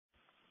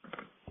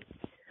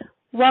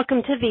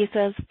Welcome to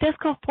Visa's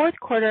fiscal fourth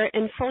quarter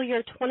and full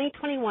year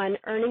 2021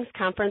 earnings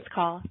conference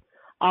call.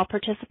 All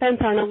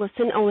participants are in a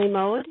listen-only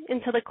mode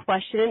until the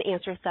question and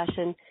answer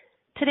session.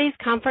 Today's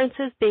conference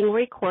is being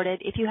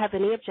recorded. If you have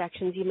any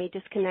objections, you may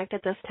disconnect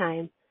at this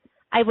time.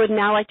 I would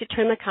now like to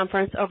turn the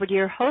conference over to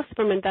your host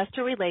from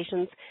Investor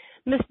Relations,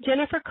 Ms.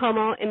 Jennifer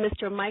Como and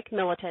Mr. Mike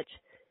Milotich.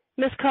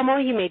 Ms. Como,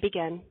 you may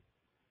begin.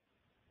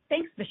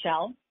 Thanks,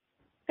 Michelle.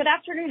 Good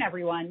afternoon,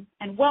 everyone,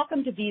 and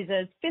welcome to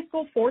Visa's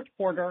fiscal fourth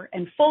quarter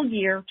and full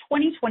year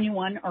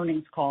 2021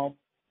 earnings call.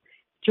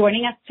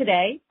 Joining us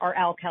today are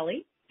Al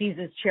Kelly,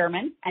 Visa's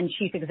Chairman and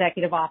Chief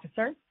Executive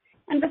Officer,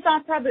 and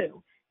Vasant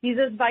Prabhu,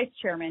 Visa's Vice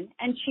Chairman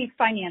and Chief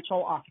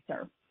Financial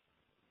Officer.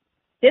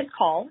 This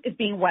call is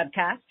being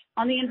webcast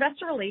on the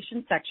Investor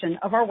Relations section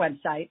of our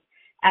website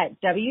at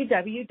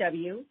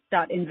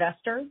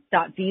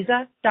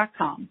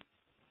www.investor.visa.com.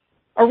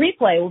 A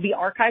replay will be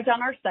archived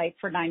on our site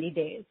for 90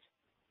 days.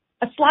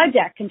 A slide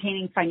deck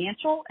containing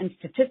financial and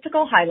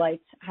statistical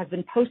highlights has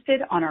been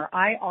posted on our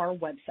IR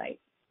website.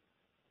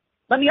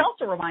 Let me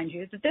also remind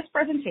you that this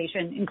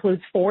presentation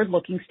includes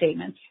forward-looking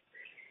statements.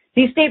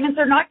 These statements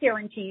are not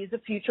guarantees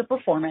of future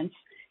performance,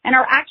 and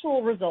our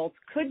actual results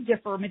could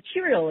differ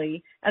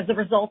materially as a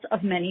result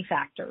of many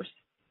factors.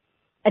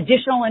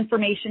 Additional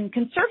information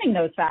concerning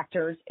those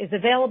factors is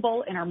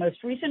available in our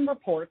most recent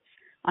reports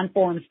on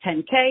Forms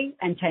 10-K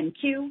and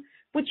 10-Q,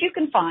 which you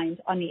can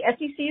find on the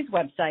SEC's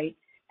website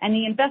and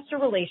the Investor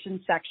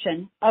Relations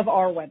section of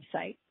our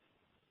website.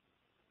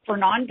 For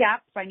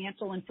non-GAAP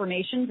financial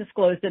information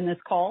disclosed in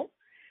this call,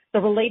 the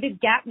related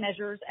GAAP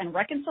measures and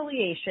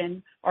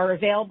reconciliation are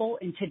available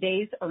in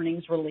today's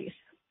earnings release.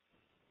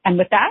 And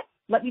with that,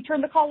 let me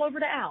turn the call over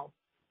to Al.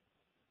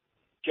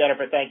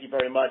 Jennifer, thank you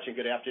very much, and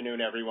good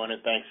afternoon, everyone,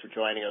 and thanks for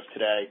joining us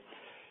today.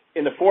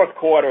 In the fourth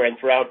quarter and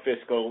throughout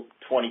fiscal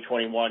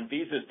 2021,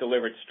 Visa's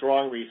delivered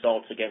strong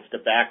results against a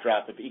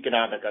backdrop of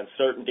economic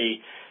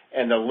uncertainty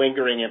and the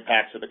lingering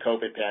impacts of the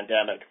COVID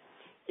pandemic.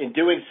 In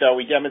doing so,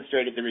 we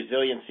demonstrated the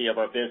resiliency of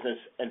our business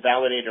and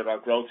validated our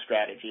growth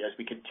strategy as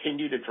we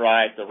continue to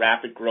drive the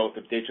rapid growth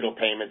of digital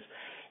payments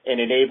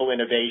and enable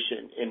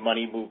innovation in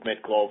money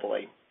movement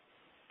globally.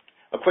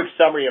 A quick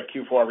summary of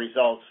Q4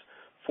 results.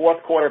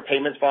 Fourth quarter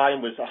payments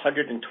volume was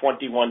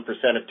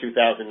 121% of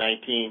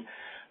 2019,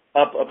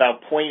 up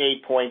about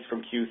 0.8 points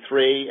from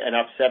Q3 and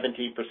up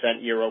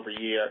 17% year over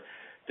year.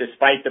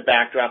 Despite the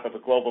backdrop of a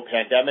global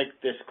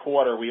pandemic, this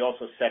quarter we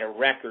also set a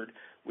record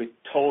with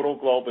total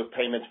global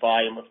payments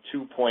volume of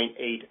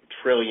 $2.8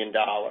 trillion.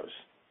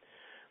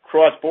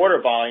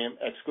 Cross-border volume,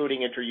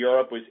 excluding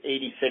inter-Europe, was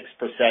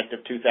 86%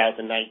 of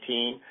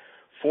 2019,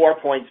 4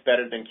 points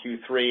better than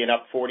Q3 and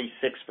up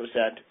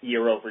 46%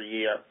 year over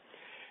year.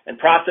 And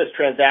processed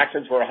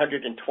transactions were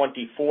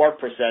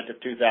 124% of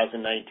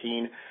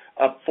 2019,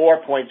 up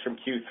 4 points from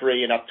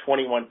Q3 and up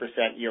 21%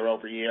 year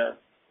over year.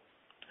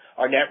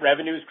 Our net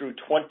revenues grew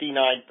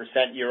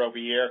 29% year over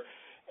year,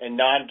 and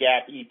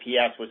non-GAAP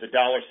EPS was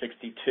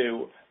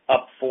 $1.62,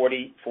 up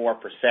 44%.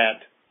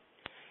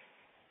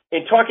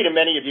 In talking to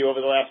many of you over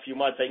the last few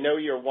months, I know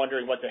you're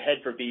wondering what's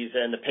ahead for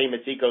Visa and the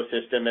payments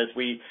ecosystem as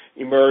we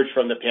emerge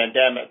from the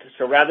pandemic.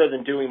 So rather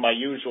than doing my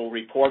usual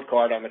report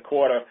card on the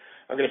quarter,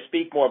 I'm going to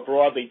speak more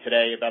broadly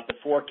today about the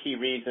 4 key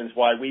reasons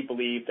why we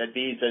believe that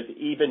Visa is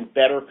even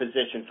better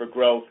positioned for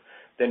growth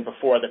than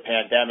before the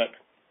pandemic.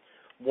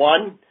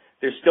 1,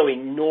 there's still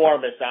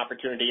enormous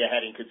opportunity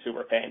ahead in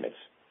consumer payments.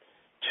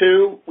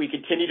 2, we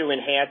continue to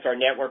enhance our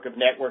network of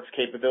networks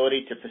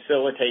capability to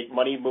facilitate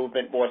money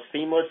movement more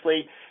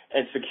seamlessly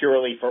and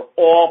securely for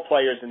all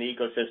players in the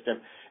ecosystem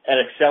and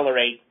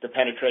accelerate the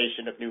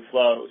penetration of new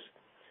flows.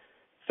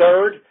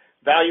 3rd,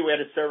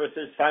 value-added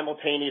services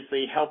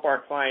simultaneously help our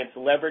clients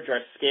leverage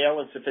our scale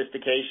and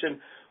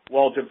sophistication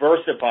while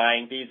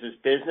diversifying Visa's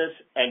business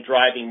and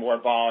driving more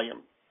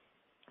volume.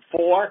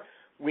 4,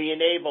 we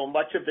enable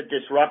much of the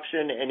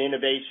disruption and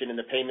innovation in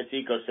the payments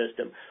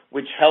ecosystem,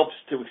 which helps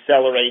to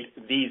accelerate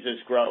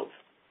Visa's growth.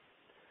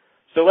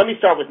 So let me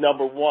start with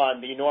number 1,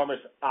 the enormous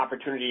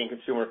opportunity in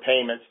consumer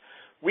payments.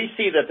 We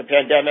see that the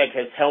pandemic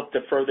has helped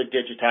to further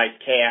digitize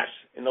cash.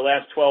 In the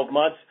last 12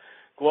 months,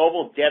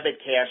 global debit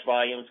cash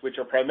volumes, which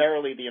are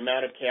primarily the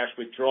amount of cash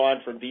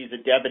withdrawn from Visa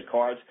debit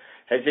cards,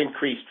 has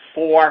increased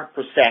 4%,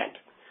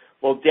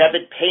 while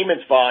debit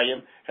payments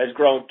volume has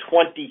grown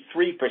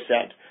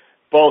 23%,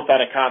 both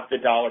on a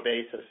constant dollar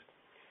basis.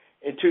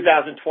 In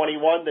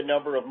 2021, the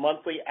number of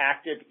monthly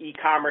active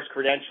e-commerce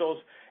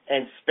credentials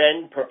and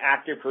spend per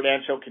active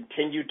credential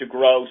continued to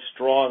grow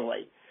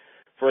strongly.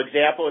 For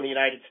example, in the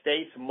United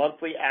States,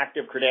 monthly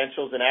active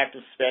credentials and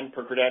active spend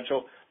per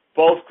credential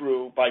both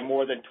grew by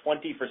more than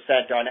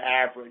 20% on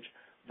average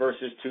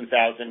versus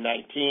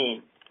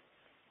 2019.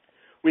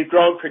 We've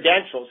grown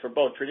credentials for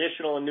both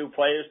traditional and new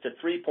players to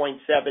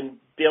 3.7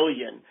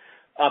 billion,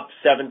 up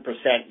 7%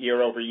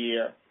 year over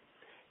year.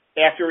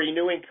 After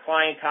renewing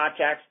client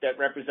contracts that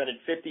represented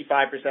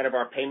 55% of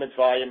our payments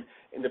volume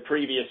in the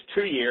previous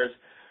 2 years,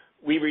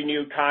 we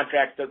renewed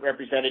contracts that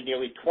represented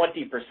nearly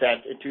 20%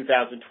 in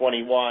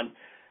 2021.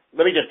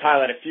 Let me just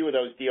highlight a few of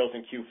those deals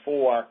in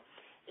Q4.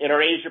 In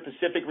our Asia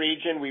Pacific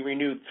region, we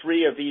renewed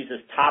 3 of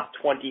Visa's top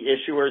 20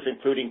 issuers,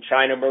 including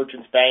China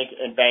Merchants Bank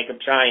and Bank of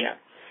China.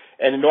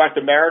 And in North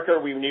America,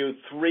 we renewed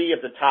 3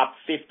 of the top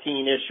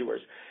 15 issuers.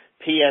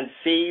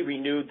 PNC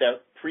renewed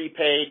the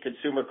prepaid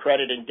consumer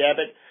credit and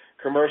debit,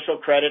 commercial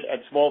credit, and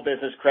small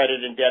business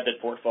credit and debit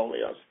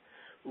portfolios.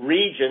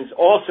 Regions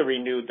also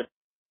renewed the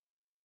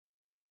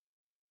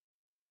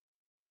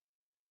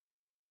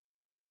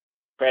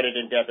credit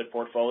and debit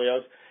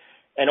portfolios,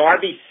 and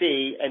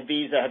RBC and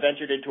Visa have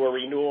entered into a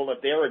renewal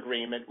of their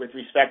agreement with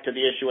respect to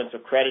the issuance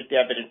of credit,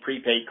 debit, and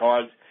prepaid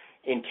cards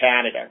in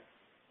Canada.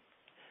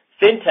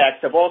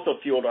 Fintechs have also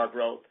fueled our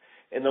growth.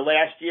 In the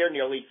last year,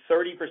 nearly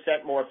 30%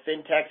 more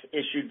fintechs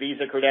issued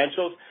Visa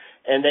credentials,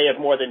 and they have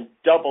more than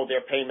doubled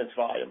their payments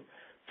volume.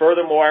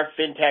 Furthermore,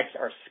 fintechs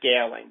are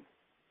scaling.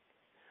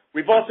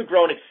 We've also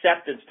grown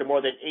acceptance to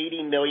more than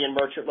 80 million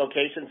merchant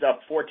locations,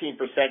 up 14%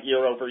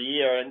 year over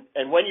year.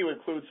 And when you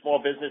include small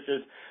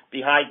businesses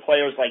behind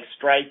players like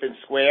Stripe and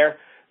Square,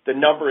 the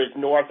number is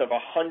north of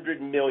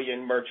 100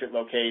 million merchant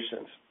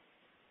locations.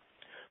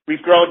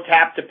 We've grown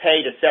tap to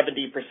pay to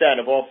 70%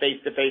 of all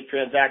face-to-face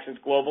transactions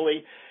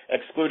globally,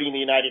 excluding the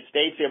United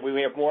States, and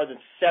we have more than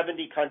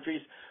 70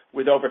 countries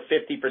with over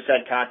 50%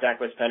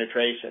 contactless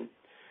penetration.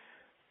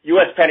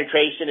 U.S.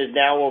 penetration is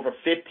now over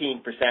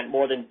 15%,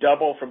 more than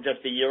double from just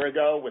a year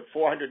ago, with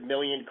 400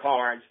 million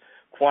cards,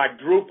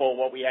 quadruple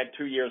what we had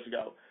 2 years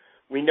ago.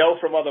 We know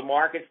from other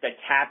markets that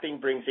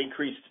tapping brings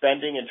increased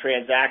spending and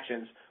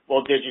transactions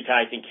while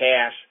digitizing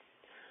cash.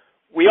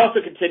 We also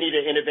continue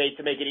to innovate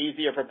to make it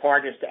easier for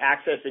partners to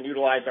access and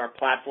utilize our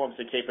platforms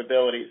and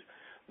capabilities.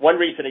 One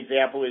recent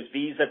example is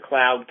Visa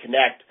Cloud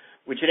Connect,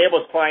 which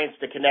enables clients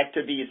to connect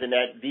to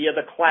VisaNet via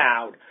the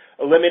cloud,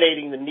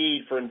 eliminating the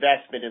need for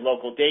investment in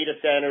local data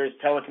centers,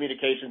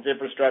 telecommunications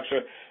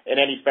infrastructure, and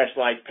any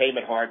specialized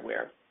payment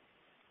hardware.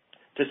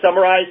 To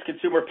summarize,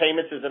 consumer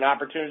payments is an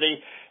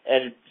opportunity,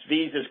 and it's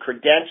Visa's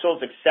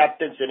credentials,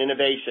 acceptance, and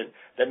innovation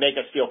that make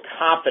us feel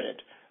confident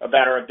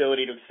about our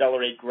ability to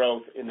accelerate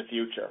growth in the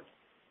future.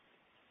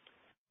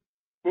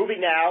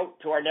 Moving now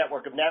to our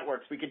network of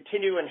networks, we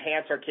continue to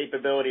enhance our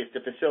capabilities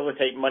to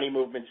facilitate money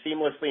movement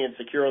seamlessly and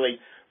securely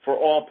for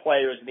all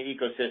players in the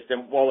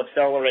ecosystem while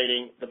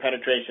accelerating the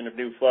penetration of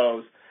new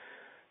flows.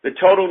 The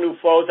total new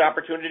flows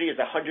opportunity is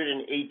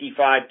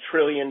 $185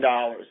 trillion.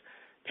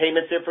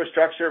 Payments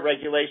infrastructure,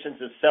 regulations,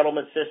 and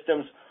settlement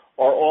systems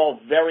are all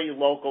very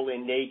local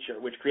in nature,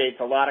 which creates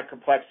a lot of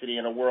complexity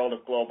in a world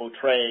of global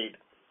trade.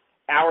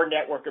 Our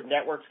network of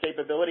networks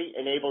capability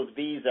enables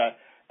Visa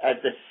as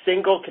the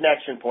single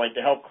connection point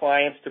to help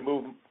clients to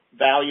move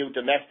value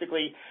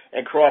domestically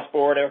and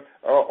cross-border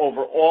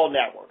over all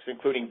networks,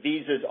 including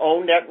Visa's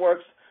own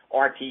networks,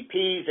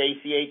 RTPs,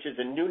 ACHs,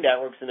 and new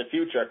networks in the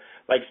future,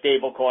 like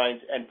stablecoins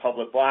and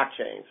public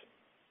blockchains.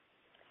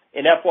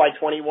 In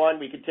FY21,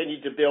 we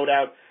continued to build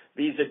out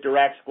Visa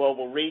Direct's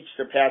global reach,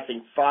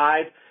 surpassing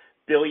 5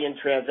 billion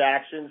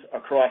transactions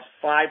across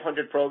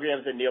 500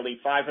 programs and nearly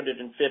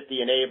 550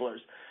 enablers,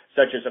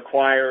 such as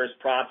acquirers,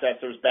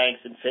 processors,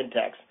 banks, and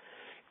fintechs.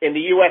 In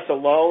the U.S.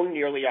 alone,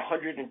 nearly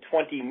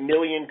 120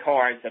 million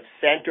cards have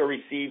sent or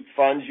received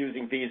funds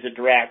using Visa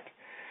Direct.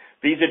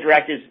 Visa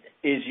Direct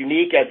is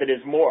unique as it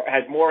has more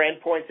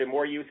endpoints and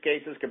more use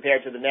cases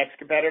compared to the next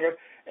competitor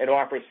and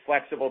offers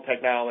flexible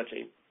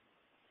technology.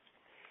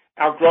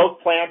 Our growth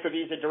plan for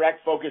Visa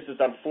Direct focuses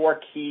on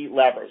 4 key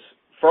levers.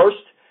 First,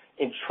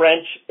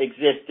 entrench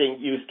existing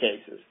use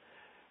cases.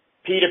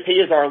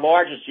 P2P is our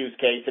largest use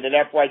case, and in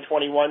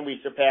FY21 we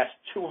surpassed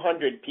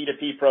 200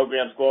 P2P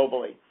programs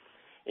globally.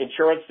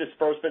 Insurance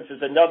disbursements is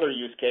another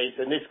use case,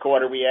 and this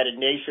quarter we added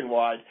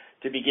Nationwide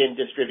to begin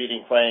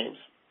distributing claims.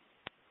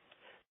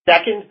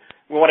 Second,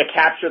 we want to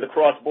capture the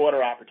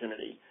cross-border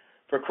opportunity.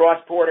 For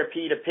cross-border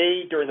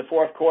P2P, during the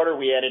fourth quarter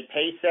we added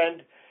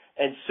PaySend,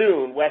 and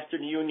soon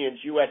Western Union's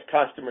U.S.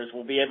 customers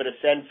will be able to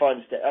send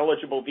funds to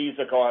eligible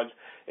Visa cards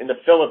in the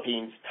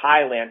Philippines,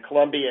 Thailand,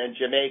 Colombia, and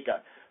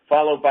Jamaica,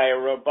 followed by a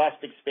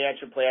robust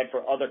expansion plan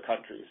for other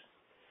countries.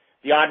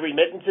 Beyond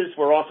remittances,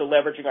 we're also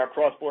leveraging our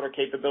cross-border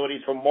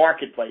capabilities for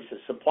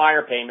marketplaces,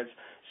 supplier payments,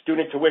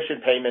 student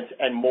tuition payments,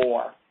 and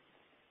more.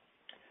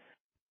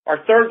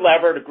 Our third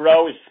lever to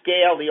grow is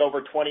scale the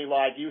over 20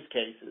 live use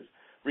cases.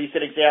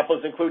 Recent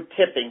examples include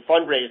tipping,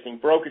 fundraising,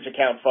 brokerage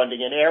account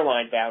funding, and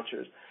airline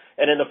vouchers.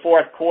 And in the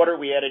fourth quarter,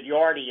 we added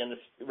Yardi in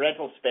the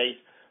rental space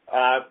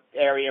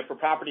area for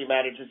property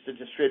managers to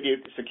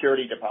distribute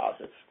security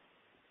deposits.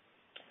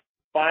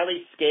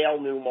 Finally, scale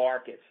new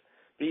markets.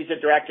 Visa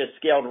Direct has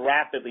scaled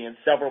rapidly in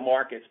several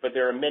markets, but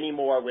there are many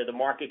more where the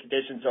market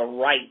conditions are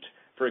right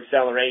for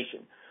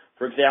acceleration.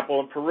 For example,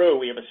 in Peru,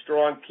 we have a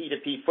strong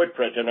P2P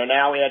footprint and are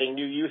now adding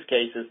new use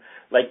cases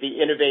like the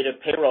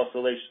innovative payroll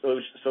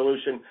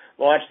solution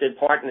launched in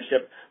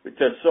partnership with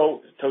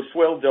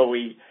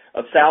Tosueldo,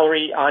 a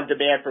salary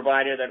on-demand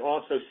provider that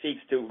also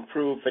seeks to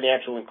improve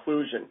financial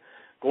inclusion.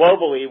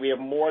 Globally, we have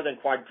more than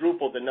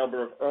quadrupled the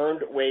number of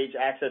earned wage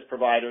access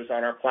providers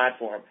on our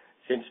platform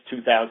since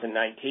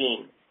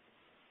 2019.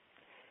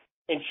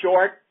 In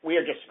short, we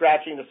are just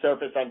scratching the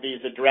surface on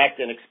Visa Direct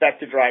and expect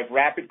to drive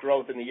rapid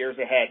growth in the years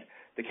ahead,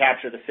 to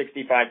capture the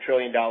 $65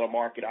 trillion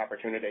market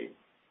opportunity.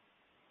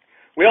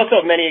 We also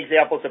have many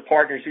examples of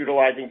partners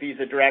utilizing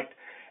Visa Direct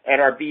and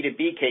our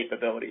B2B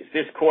capabilities.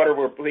 This quarter,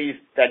 we're pleased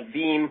that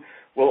Veeam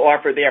will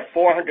offer their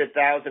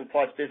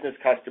 400,000-plus business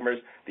customers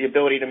the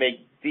ability to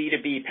make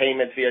B2B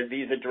payments via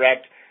Visa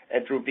Direct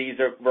and through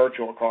Visa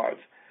virtual cards.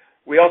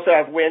 We also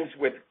have wins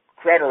with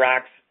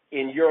Credarax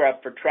in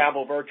Europe for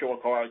travel virtual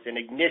cards in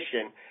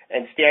Ignition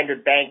and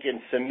Standard Bank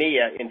in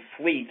CEMEA in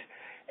Fleet,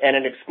 and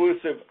an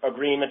exclusive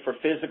agreement for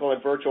physical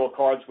and virtual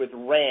cards with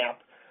Ramp,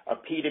 a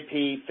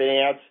P2P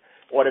finance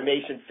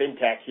automation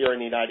fintech here in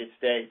the United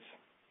States.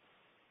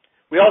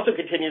 We also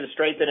continue to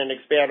strengthen and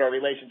expand our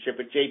relationship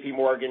with JP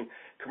Morgan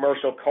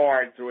Commercial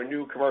Card through a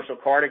new commercial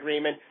card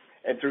agreement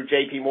and through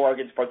JP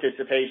Morgan's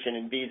participation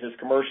in Visa's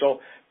commercial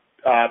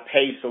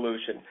pay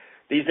solution.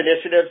 These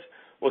initiatives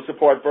will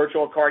support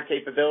virtual card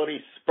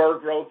capabilities, spur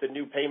growth in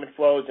new payment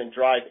flows, and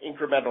drive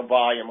incremental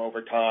volume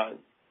over time.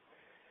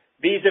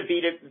 Visa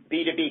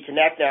B2B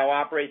Connect now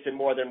operates in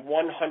more than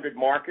 100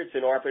 markets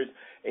and offers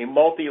a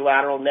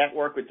multilateral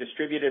network with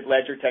distributed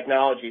ledger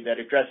technology that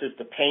addresses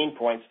the pain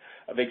points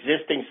of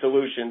existing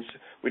solutions,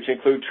 which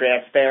include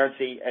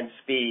transparency and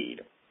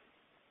speed.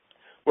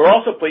 We're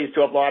also pleased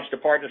to have launched a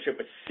partnership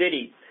with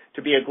Citi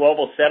to be a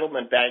global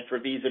settlement bank for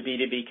Visa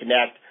B2B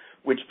Connect,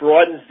 which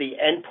broadens the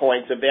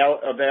endpoints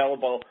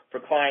available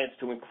for clients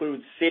to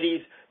include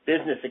Citi's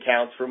business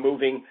accounts for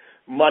moving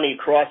money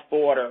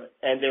cross-border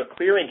and their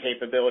clearing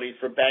capabilities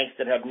for banks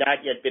that have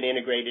not yet been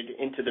integrated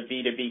into the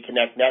B2B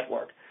Connect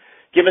network.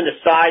 Given the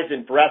size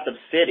and breadth of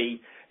Citi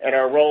and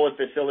our role in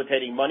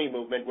facilitating money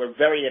movement, we're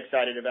very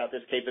excited about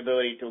this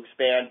capability to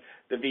expand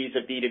the Visa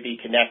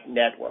B2B Connect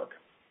network.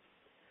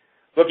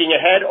 Looking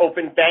ahead,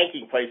 open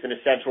banking plays an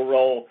essential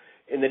role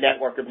in the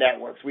network of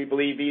networks. We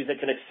believe Visa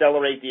can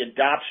accelerate the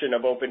adoption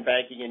of open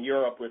banking in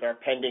Europe with our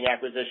pending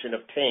acquisition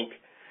of Tink.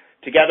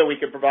 Together, we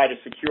can provide a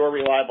secure,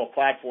 reliable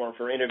platform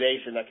for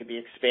innovation that can be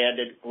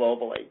expanded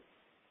globally.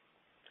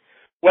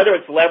 Whether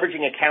it's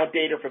leveraging account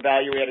data for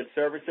value-added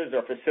services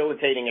or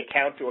facilitating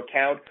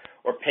account-to-account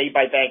or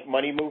pay-by-bank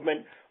money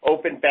movement,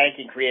 open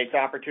banking creates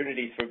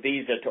opportunities for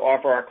Visa to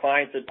offer our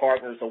clients and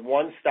partners a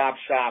one-stop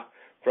shop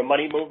for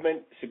money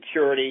movement,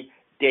 security,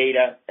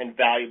 data, and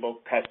valuable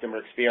customer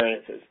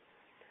experiences.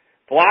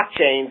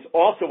 Blockchains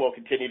also will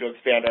continue to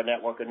expand our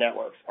network of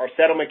networks. Our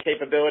settlement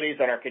capabilities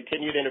and our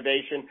continued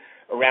innovation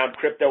around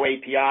crypto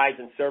APIs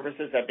and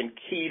services have been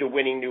key to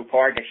winning new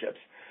partnerships.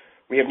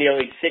 We have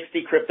nearly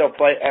 60 crypto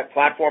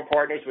platform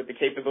partners with the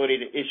capability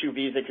to issue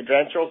Visa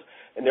credentials,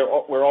 and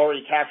we're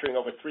already capturing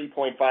over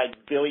 $3.5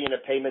 billion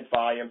of payments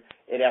volume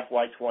in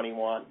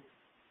FY21.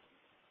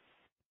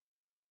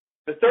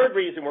 The third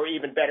reason we're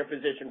even better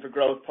positioned for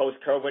growth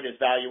post-COVID is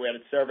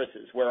value-added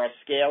services, where our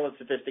scale and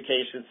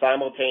sophistication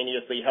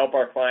simultaneously help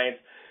our clients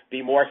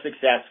be more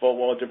successful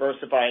while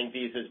diversifying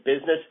Visa's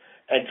business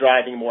and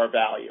driving more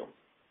value.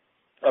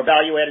 Our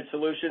value-added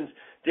solutions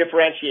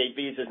differentiate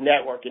Visa's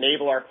network,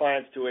 enable our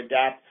clients to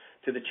adapt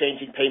to the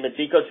changing payments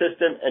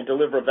ecosystem, and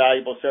deliver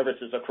valuable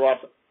services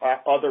across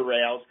our other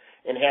rails,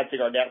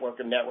 enhancing our network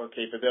and network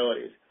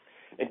capabilities.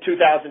 In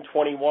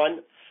 2021,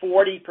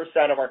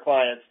 40% of our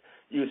clients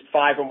used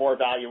 5 or more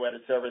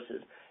value-added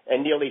services,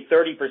 and nearly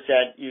 30%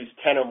 used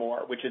 10 or more,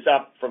 which is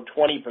up from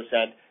 20%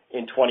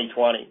 in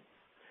 2020.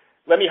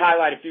 Let me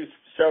highlight a few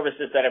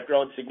services that have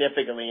grown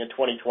significantly in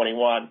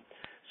 2021.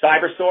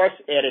 CyberSource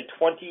added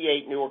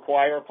 28 new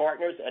acquirer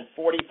partners and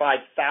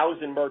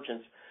 45,000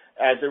 merchants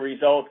as a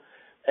result,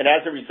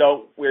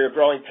 we're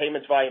growing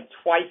payments volume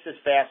twice as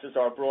fast as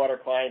our broader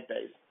client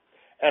base.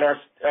 And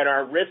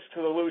our risk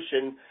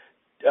solution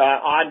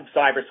on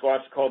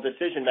CyberSource called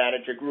Decision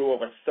Manager grew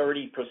over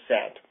 30%.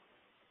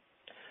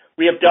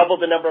 We have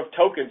doubled the number of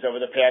tokens over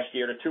the past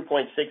year to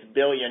 2.6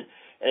 billion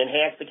and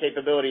enhanced the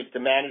capabilities to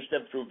manage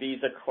them through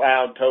Visa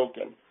Cloud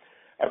Token.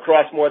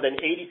 Across more than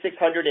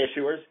 8,600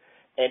 issuers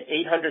and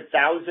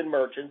 800,000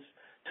 merchants,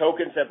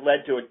 tokens have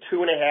led to a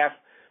 2.5%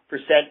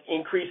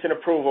 increase in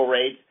approval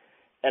rates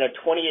and a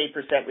 28%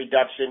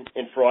 reduction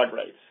in fraud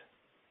rates.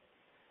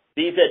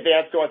 Visa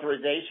Advanced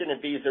Authorization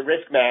and Visa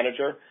Risk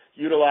Manager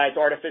utilize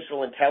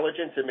artificial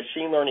intelligence and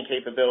machine learning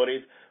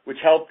capabilities, which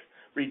helped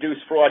reduce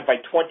fraud by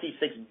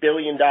 $26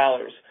 billion,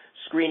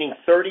 screening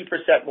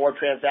 30% more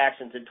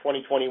transactions in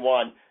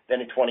 2021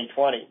 than in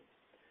 2020.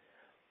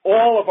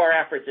 All of our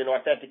efforts in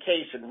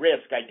authentication,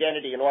 risk,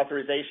 identity, and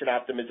authorization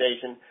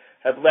optimization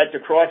have led to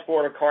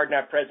cross-border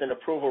card-not-present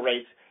approval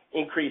rates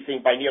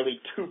increasing by nearly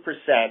 2%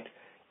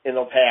 in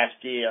the past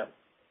year.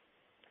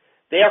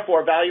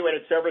 Therefore,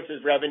 value-added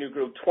services revenue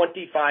grew 25%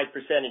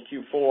 in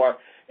Q4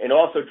 and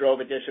also drove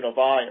additional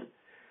volume.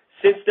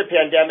 Since the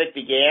pandemic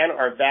began,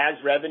 our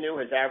VAS revenue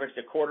has averaged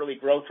a quarterly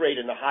growth rate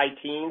in the high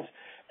teens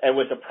and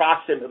was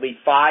approximately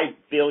 $5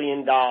 billion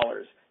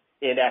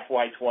in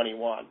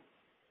FY21.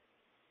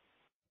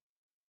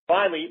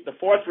 Finally, the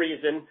fourth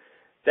reason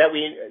that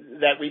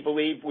we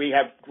believe we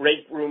have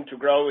great room to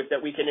grow is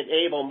that we can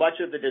enable much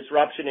of the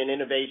disruption and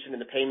innovation in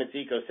the payments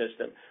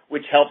ecosystem,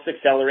 which helps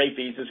accelerate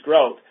Visa's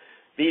growth.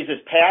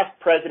 Visa's past,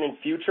 present, and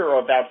future are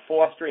about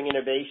fostering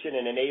innovation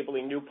and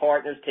enabling new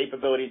partners,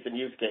 capabilities, and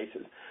use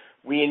cases.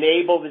 We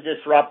enable the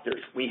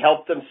disruptors. We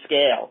help them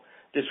scale.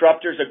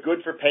 Disruptors are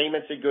good for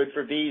payments and good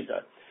for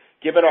Visa.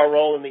 Given our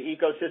role in the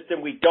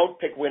ecosystem, we don't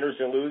pick winners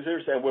and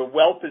losers, and we're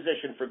well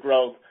positioned for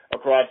growth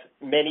across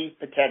many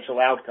potential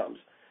outcomes.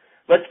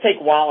 Let's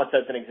take wallets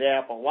as an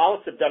example.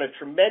 Wallets have done a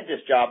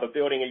tremendous job of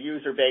building a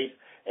user base,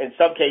 in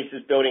some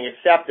cases building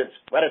acceptance,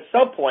 but at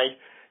some point,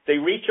 they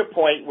reach a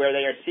point where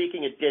they are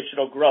seeking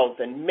additional growth,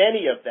 and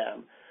many of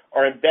them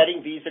are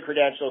embedding Visa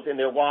credentials in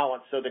their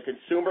wallets so the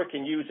consumer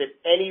can use it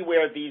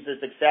anywhere Visa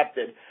is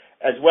accepted,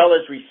 as well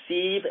as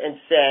receive and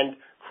send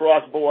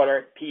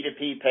cross-border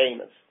P2P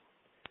payments.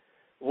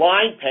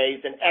 LinePay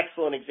is an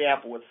excellent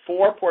example with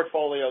 4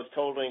 portfolios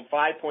totaling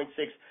 5.6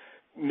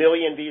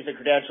 million Visa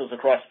credentials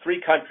across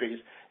 3 countries,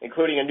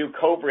 including a new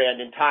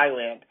co-brand in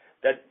Thailand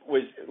that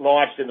was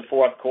launched in the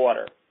fourth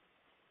quarter.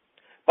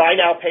 Buy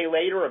Now, Pay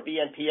Later, or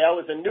BNPL,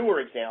 is a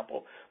newer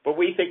example, but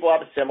we think will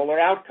have a similar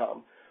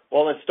outcome.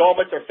 While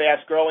installments are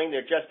fast-growing,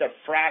 they're just a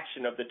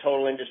fraction of the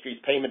total industry's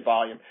payment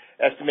volume,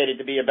 estimated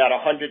to be about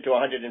 100 to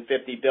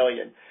 150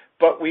 billion.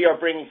 But we are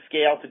bringing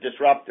scale to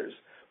disruptors.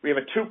 We have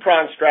a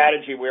 2-pronged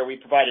strategy where we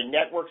provide a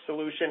network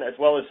solution as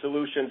well as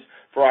solutions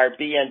for our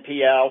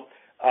BNPL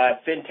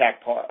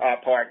fintech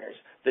partners.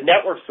 The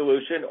network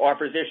solution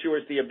offers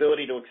issuers the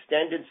ability to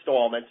extend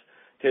installments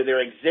to their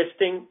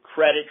existing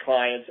credit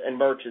clients and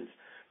merchants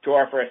to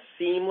offer a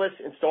seamless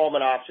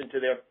installment option to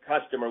their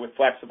customer with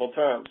flexible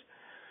terms.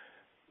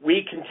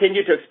 We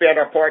continue to expand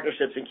our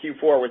partnerships in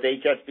Q4 with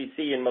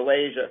HSBC in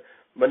Malaysia,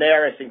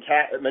 Moneris,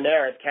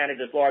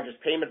 Canada's largest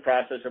payment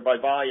processor by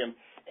volume,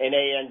 and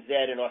ANZ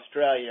in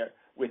Australia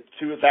with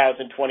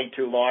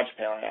 2022 launch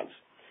plans.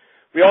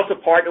 We also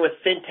partner with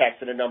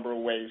fintechs in a number of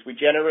ways. We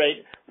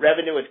generate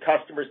revenue as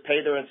customers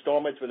pay their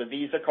installments with a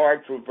Visa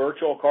card through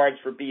virtual cards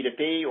for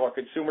B2B or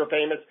consumer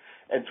payments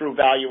and through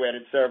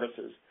value-added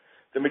services.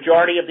 The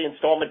majority of the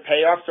installment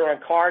payoffs are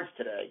on cards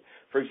today.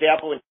 For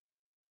example, in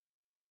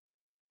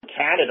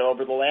Canada,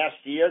 over the last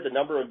year, the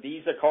number of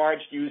Visa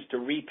cards used to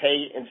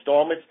repay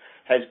installments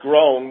has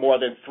grown more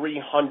than 300%.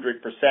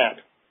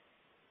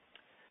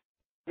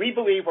 We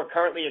believe we're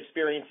currently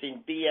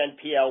experiencing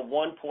BNPL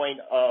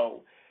 1.0.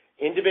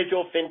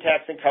 Individual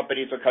fintechs and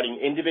companies are cutting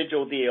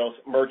individual deals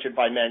merchant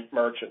by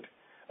merchant.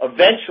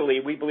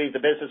 Eventually, we believe the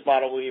business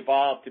model will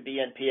evolve to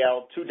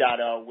BNPL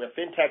 2.0, where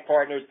fintech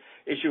partners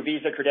issue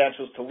Visa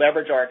credentials to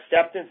leverage our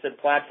acceptance and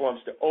platforms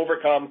to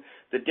overcome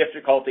the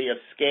difficulty of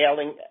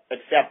scaling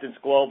acceptance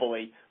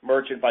globally,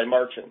 merchant by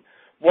merchant.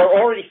 We're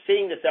already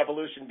seeing this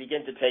evolution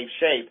begin to take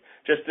shape.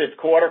 Just this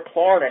quarter,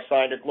 Klarna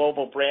signed a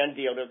global brand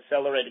deal to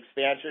accelerate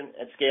expansion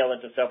and scale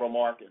into several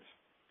markets.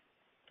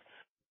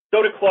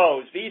 So to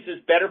close, Visa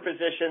is better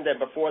positioned than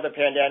before the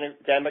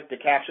pandemic to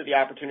capture the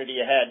opportunity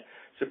ahead,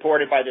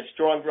 supported by the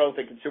strong growth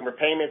in consumer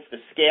payments,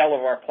 the scale of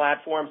our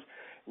platforms,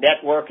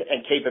 network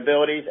and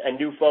capabilities, and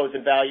new flows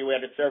and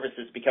value-added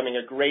services becoming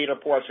a greater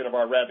portion of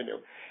our revenue.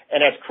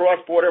 And as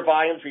cross-border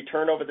volumes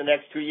return over the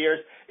next 2 years,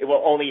 it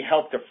will only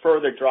help to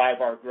further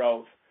drive our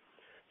growth.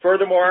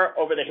 Furthermore,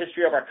 over the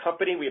history of our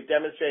company, we have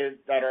demonstrated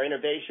that our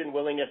innovation,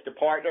 willingness to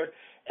partner,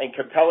 and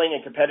compelling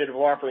and competitive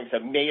offerings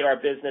have made our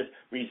business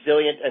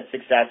resilient and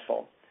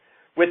successful.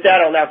 With that,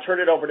 I'll now turn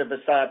it over to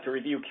Vasant to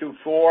review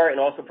Q4 and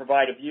also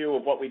provide a view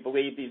of what we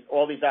believe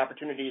all these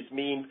opportunities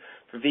mean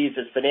for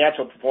Visa's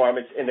financial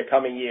performance in the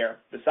coming year.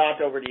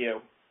 Vasant, over to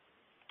you.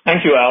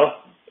 Thank you,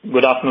 Al.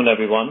 Good afternoon,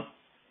 everyone.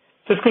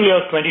 Fiscal year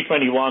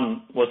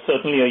 2021 was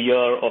certainly a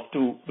year of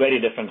 2 very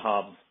different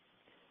halves.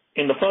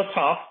 In the first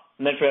half,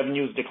 net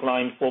revenues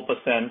declined 4%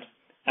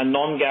 and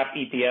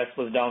non-GAAP EPS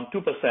was down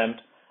 2%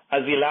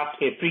 as we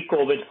lapped a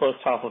pre-COVID first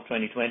half of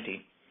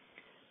 2020.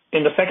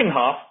 In the second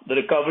half, the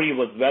recovery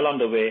was well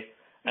underway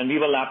and we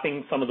were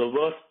lapping some of the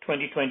worst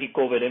 2020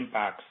 COVID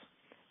impacts.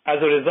 As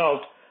a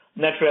result,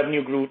 net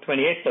revenue grew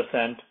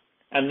 28%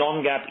 and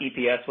non-GAAP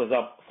EPS was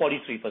up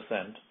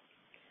 43%.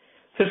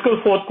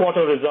 Fiscal fourth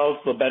quarter results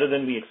were better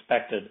than we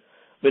expected,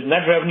 with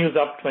net revenues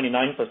up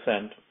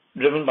 29%,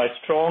 driven by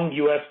strong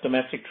U.S.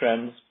 domestic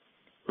trends,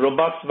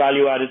 robust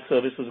value-added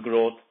services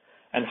growth,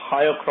 and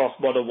higher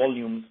cross-border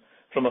volumes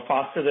from a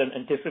faster than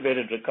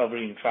anticipated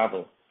recovery in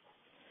travel.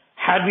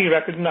 Had we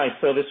recognized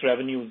service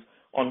revenues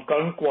on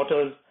current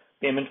quarter's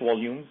payment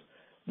volumes,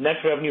 net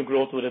revenue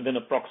growth would have been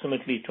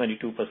approximately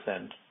 22%.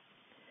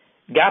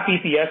 GAAP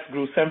EPS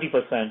grew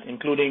 70%,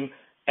 including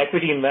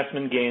equity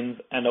investment gains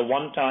and a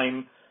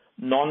one-time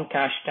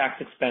non-cash tax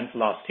expense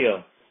last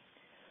year.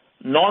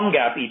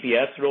 Non-GAAP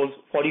EPS rose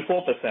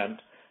 44%,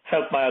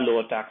 helped by a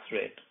lower tax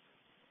rate.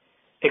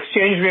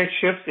 Exchange rate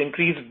shifts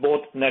increased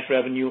both net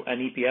revenue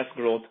and EPS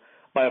growth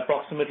by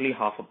approximately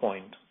half a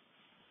point.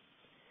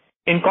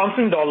 In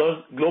constant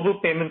dollars, global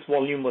payments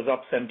volume was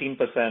up 17%,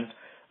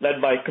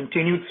 led by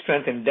continued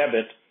strength in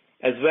debit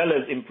as well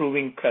as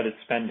improving credit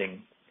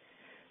spending.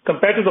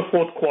 Compared to the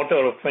fourth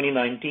quarter of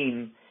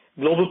 2019,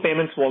 global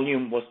payments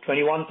volume was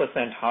 21%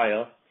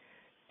 higher,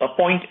 a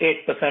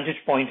 0.8 percentage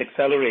point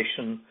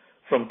acceleration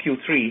from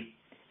Q3,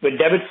 with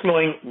debit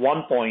slowing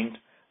 1 point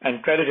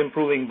and credit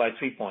improving by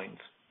 3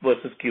 points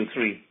versus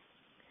Q3.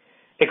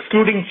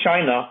 Excluding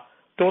China,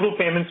 total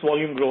payments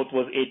volume growth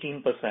was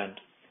 18%,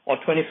 or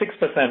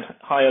 26%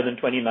 higher than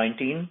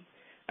 2019,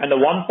 and a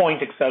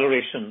 1-point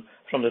acceleration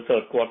from the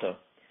third quarter.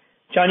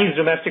 Chinese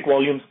domestic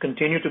volumes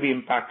continue to be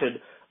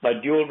impacted by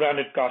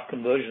dual-branded card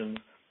conversions,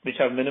 which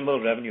have minimal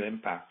revenue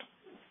impact.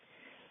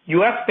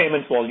 U.S.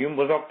 payments volume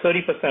was up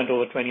 30%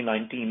 over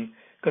 2019,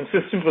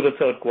 consistent with the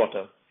third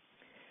quarter.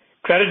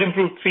 Credit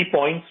improved 3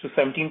 points to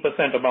 17%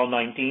 above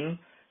 19,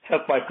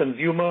 helped by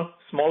consumer,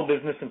 small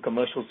business, and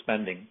commercial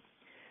spending.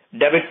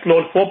 Debit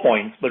slowed 4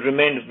 points, but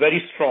remained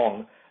very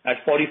strong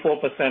at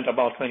 44%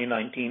 above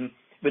 2019,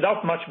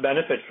 without much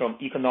benefit from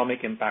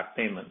economic impact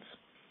payments.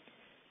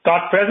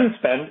 Card present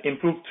spend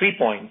improved 3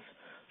 points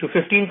to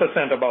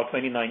 15% above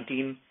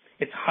 2019,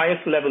 its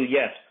highest level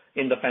yet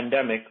in the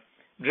pandemic,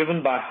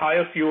 driven by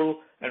higher fuel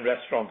and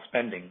restaurant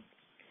spending.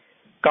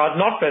 Card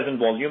not present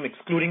volume,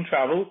 excluding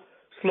travel,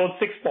 slowed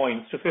 6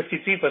 points to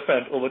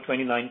 53% over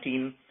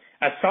 2019,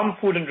 as some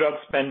food and drug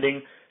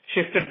spending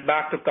shifted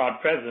back to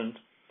card present,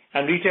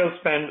 and retail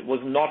spend was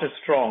not as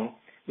strong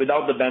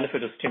without the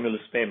benefit of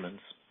stimulus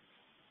payments.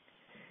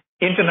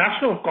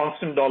 International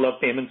constant dollar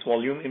payments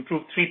volume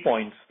improved 3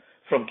 points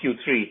from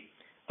Q3,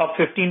 up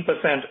 15%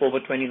 over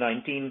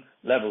 2019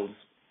 levels.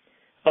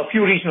 A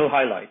few regional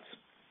highlights.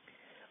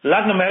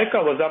 Latin America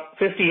was up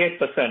 58%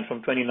 from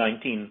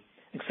 2019,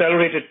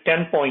 accelerated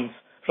 10 points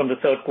from the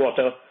third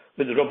quarter,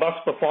 with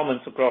robust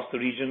performance across the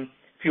region,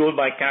 fueled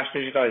by cash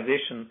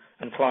digitization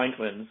and client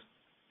wins.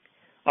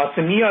 Our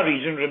CEMEA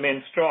region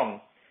remained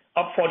strong,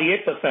 up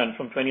 48%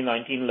 from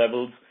 2019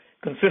 levels,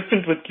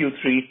 consistent with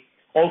Q3,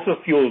 also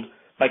fueled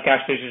by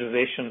cash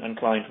digitization and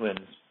client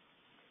wins.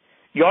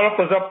 Europe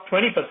was up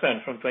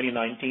 20% from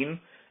 2019,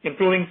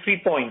 improving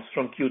 3 points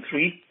from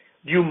Q3,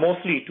 due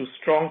mostly to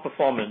strong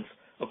performance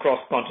across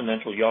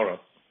continental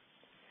Europe.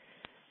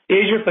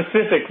 Asia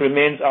Pacific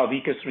remains our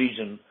weakest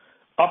region,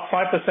 up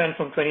 5%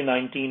 from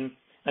 2019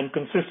 and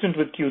consistent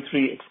with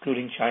Q3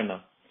 excluding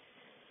China.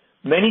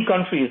 Many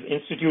countries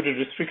instituted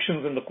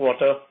restrictions in the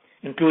quarter,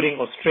 including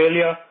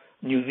Australia,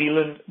 New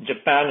Zealand,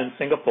 Japan, and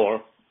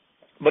Singapore,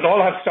 but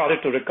all have started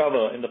to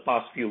recover in the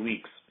past few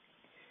weeks.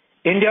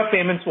 India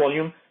payments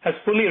volume has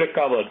fully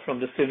recovered from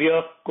the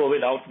severe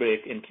COVID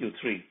outbreak in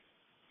Q3.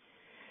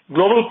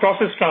 Global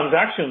processed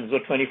transactions were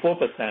 24%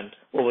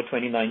 over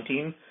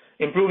 2019,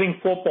 improving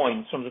 4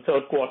 points from the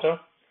third quarter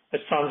as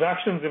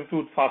transactions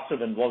improved faster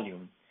than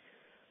volume.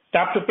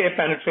 Tap-to-pay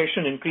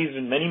penetration increased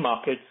in many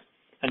markets,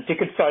 and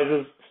ticket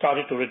sizes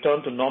started to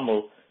return to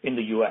normal in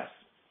the U.S.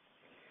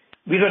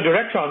 Visa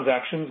Direct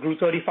transactions grew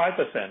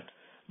 35%,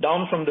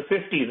 down from the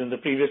 50s in the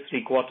previous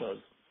 3 quarters.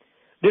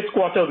 This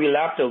quarter, we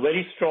lapped a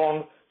very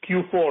strong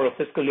Q4 of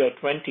fiscal year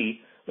 20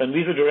 when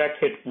Visa Direct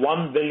hit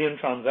 1 billion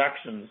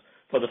transactions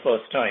for the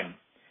first time.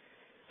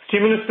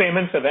 Stimulus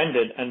payments have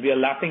ended, and we are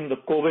lapping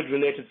the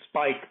COVID-related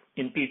spike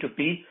in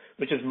P2P,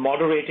 which is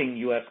moderating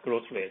U.S.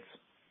 growth rates.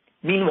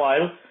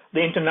 Meanwhile,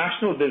 the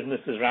international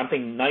business is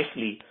ramping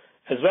nicely,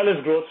 as well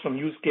as growth from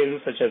use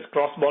cases such as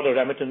cross-border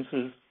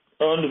remittances,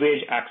 earned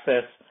wage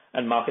access,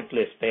 and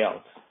marketplace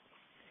payouts.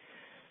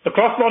 The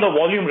cross-border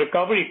volume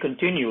recovery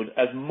continued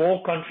as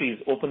more countries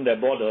opened their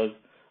borders,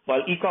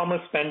 while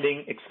e-commerce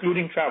spending,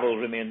 excluding travel,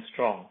 remained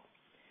strong.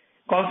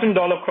 Constant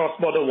dollar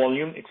cross-border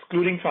volume,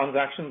 excluding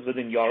transactions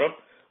within Europe,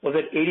 was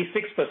at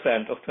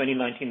 86% of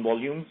 2019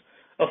 volumes,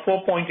 a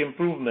 4-point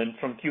improvement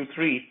from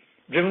Q3,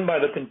 driven by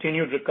the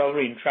continued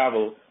recovery in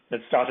travel that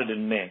started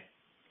in May.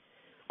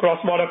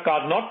 Cross-border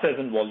card not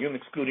present volume,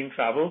 excluding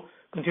travel,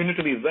 continued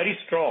to be very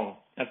strong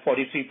at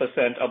 43%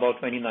 above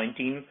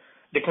 2019,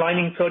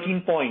 declining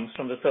 13 points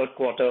from the third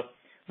quarter,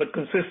 but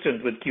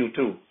consistent with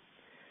Q2.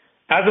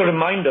 As a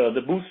reminder,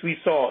 the boost we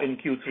saw in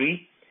Q3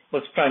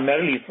 was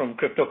primarily from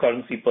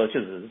cryptocurrency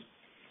purchases.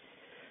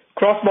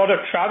 Cross-border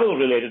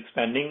travel-related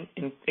spending,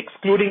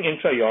 excluding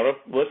intra-Europe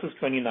versus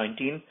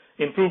 2019,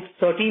 improved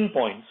 13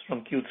 points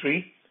from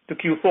Q3 to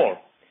Q4.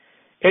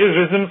 It has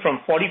risen from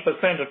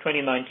 40% of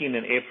 2019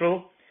 in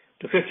April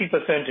to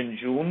 50% in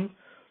June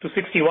to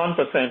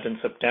 61% in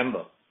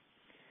September.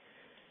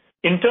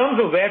 In terms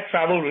of where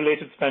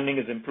travel-related spending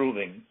is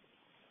improving,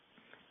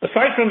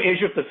 aside from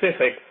Asia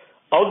Pacific,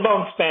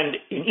 outbound spend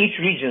in each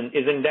region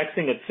is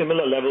indexing at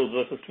similar levels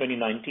versus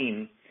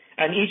 2019,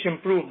 and each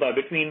improved by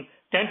between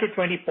 10 to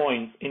 20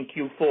 points in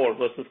Q4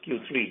 versus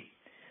Q3.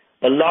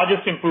 The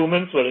largest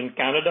improvements were in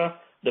Canada,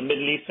 the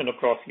Middle East, and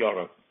across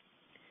Europe.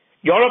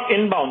 Europe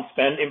inbound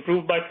spend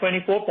improved by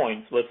 24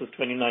 points versus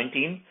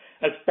 2019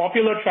 as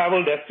popular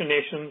travel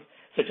destinations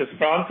such as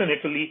France and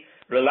Italy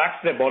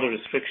relaxed their border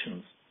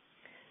restrictions.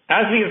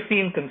 As we have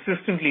seen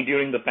consistently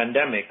during the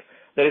pandemic,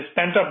 there is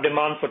pent-up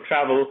demand for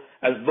travel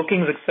as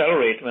bookings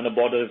accelerate when a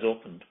border is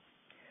opened.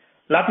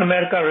 Latin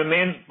America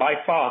remains by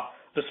far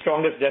the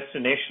strongest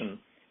destination,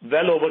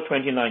 well over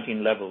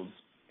 2019 levels.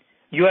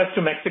 U.S.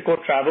 to Mexico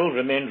travel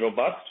remained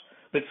robust,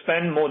 with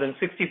spend more than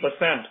 60%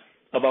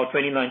 above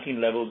 2019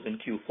 levels in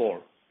Q4.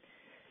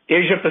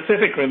 Asia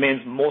Pacific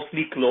remains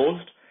mostly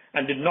closed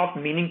and did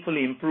not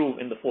meaningfully improve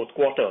in the fourth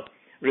quarter,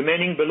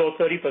 remaining below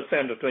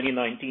 30% of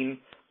 2019,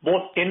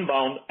 both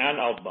inbound and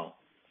outbound.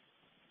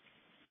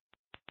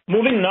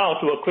 Moving now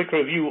to a quick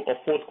review of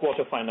fourth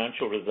quarter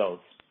financial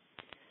results.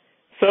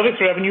 Service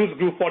revenues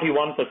grew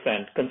 41%,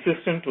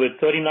 consistent with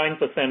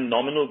 39%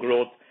 nominal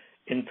growth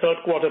in third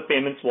quarter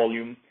payments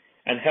volume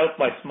and helped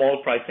by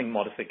small pricing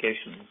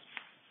modifications.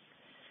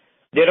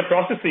 Data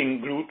processing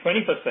grew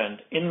 20%,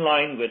 in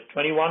line with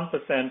 21%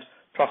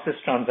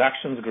 processed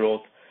transactions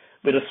growth,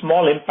 with a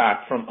small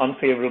impact from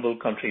unfavorable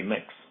country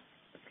mix.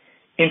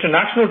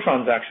 International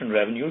transaction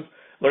revenues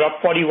were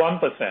up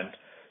 41%,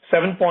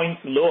 7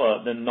 points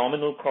lower than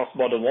nominal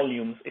cross-border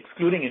volumes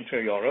excluding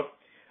intra-Europe,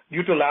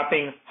 due to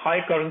lapping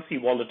high currency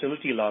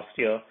volatility last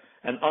year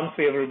and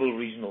unfavorable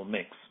regional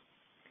mix.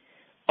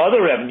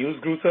 Other revenues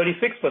grew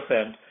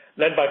 36%,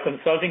 led by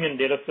consulting and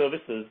data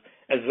services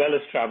as well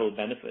as travel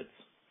benefits.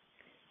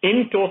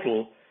 In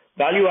total,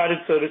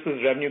 value-added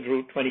services revenue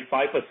grew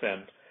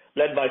 25%,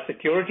 led by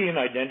security and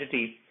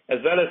identity as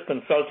well as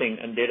consulting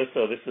and data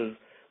services,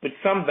 with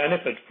some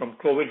benefit from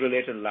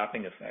COVID-related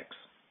lapping effects.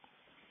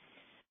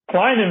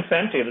 Client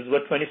incentives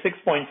were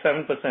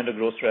 26.7% of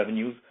gross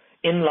revenues,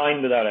 in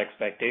line with our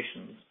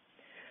expectations.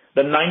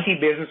 The 90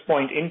 basis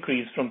point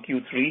increase from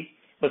Q3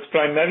 was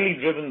primarily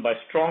driven by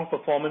strong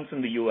performance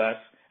in the U.S.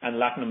 and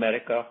Latin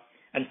America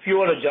and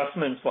fewer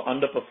adjustments for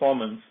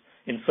underperformance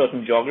in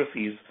certain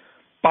geographies,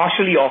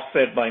 partially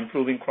offset by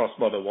improving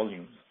cross-border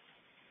volumes.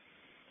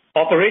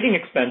 Operating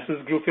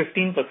expenses grew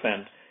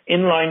 15%,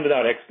 in line with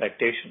our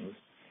expectations.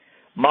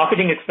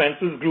 Marketing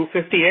expenses grew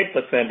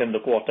 58% in the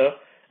quarter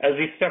as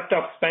we stepped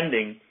up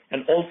spending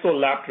and also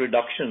lapped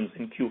reductions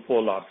in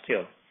Q4 last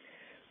year.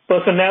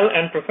 Personnel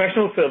and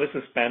professional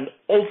services spend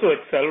also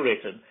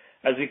accelerated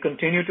as we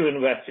continue to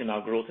invest in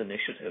our growth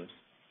initiatives.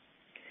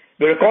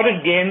 We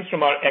recorded gains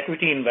from our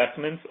equity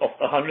investments of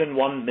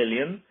 $101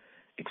 million.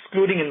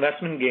 Excluding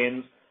investment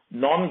gains,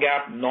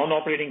 non-GAAP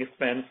non-operating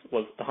expense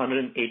was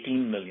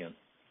 $118 million.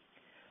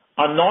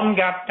 Our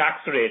non-GAAP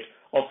tax rate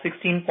of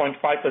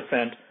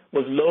 16.5%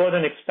 was lower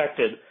than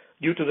expected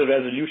due to the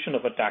resolution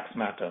of a tax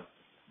matter.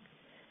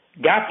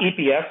 GAAP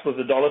EPS was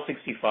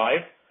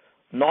 $1.65.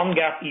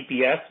 Non-GAAP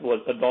EPS was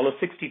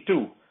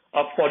 $1.62,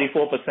 up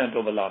 44%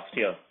 over last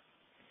year.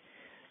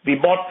 We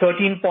bought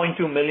 13.2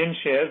 million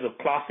shares of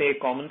Class A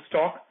common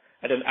stock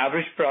at an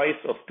average price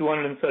of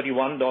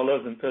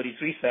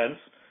 $231.33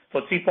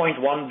 for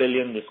 $3.1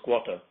 billion this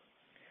quarter.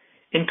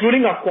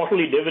 Including our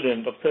quarterly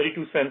dividend of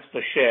 32 cents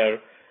per share,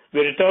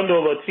 we returned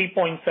over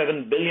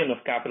 $3.7 billion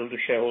of capital to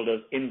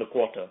shareholders in the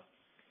quarter.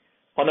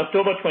 On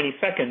October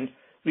 22nd,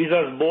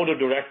 Visa's board of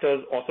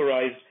directors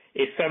authorized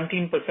a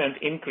 17%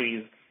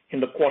 increase in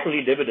the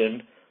quarterly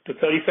dividend to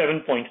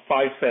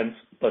 37.5 cents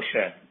per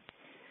share.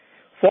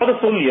 For the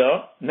full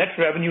year, net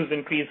revenues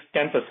increased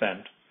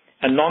 10%,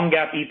 and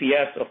non-GAAP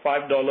EPS of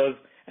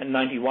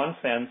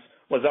 $5.91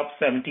 was up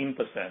 17%.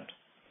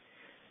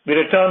 We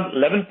returned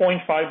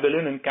 $11.5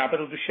 billion in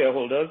capital to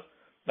shareholders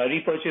by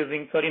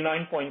repurchasing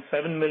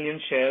 39.7 million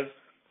shares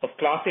of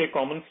Class A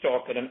common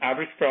stock at an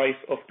average price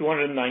of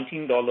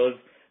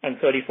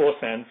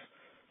 $219.34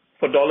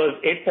 for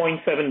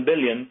 $8.7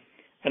 billion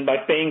and by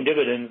paying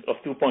dividends of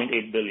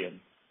 $2.8 billion.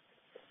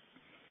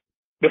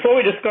 Before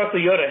we discuss the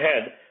year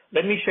ahead,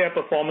 let me share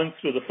performance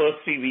through the first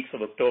 3 weeks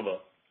of October.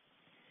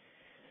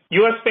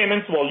 U.S.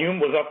 payments volume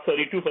was up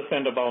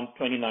 32% above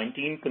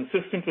 2019,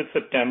 consistent with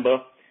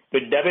September,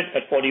 with debit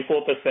at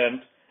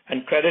 44%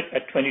 and credit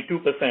at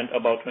 22%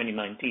 above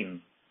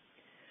 2019.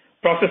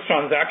 Processed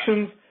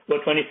transactions were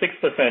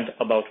 26%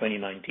 above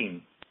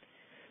 2019.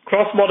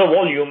 Cross-border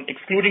volume,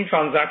 excluding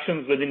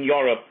transactions within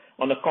Europe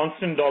on a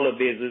constant dollar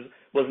basis,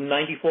 was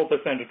 94%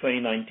 of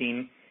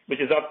 2019, which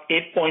is up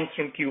 8 points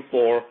from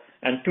Q4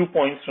 and 2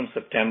 points from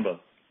September.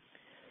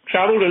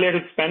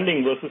 Travel-related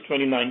spending versus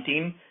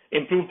 2019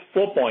 improved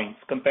 4 points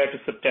compared to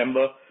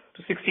September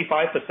to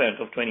 65%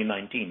 of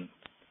 2019.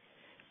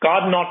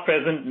 Card not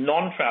present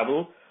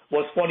non-travel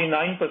was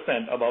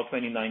 49% above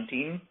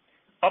 2019,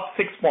 up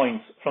 6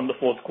 points from the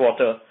fourth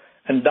quarter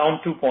and down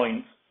 2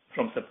 points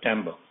from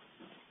September.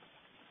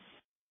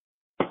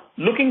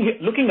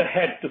 Looking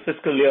ahead to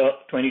fiscal year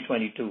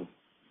 2022,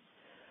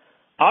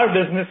 our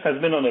business has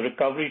been on a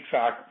recovery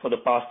track for the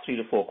past 3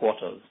 to 4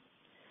 quarters.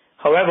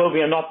 However,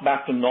 we are not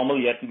back to normal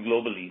yet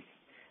globally.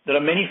 There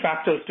are many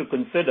factors to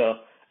consider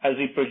as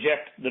we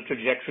project the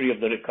trajectory of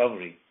the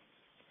recovery.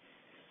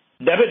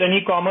 Debit and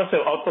e-commerce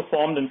have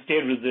outperformed and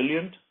stayed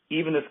resilient,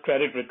 even as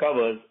credit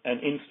recovers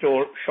and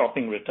in-store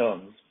shopping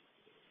returns.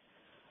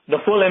 The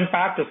full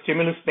impact of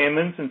stimulus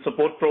payments and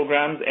support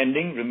programs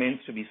ending remains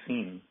to be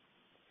seen.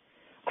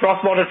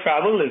 Cross-border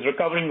travel is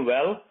recovering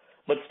well,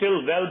 but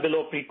still well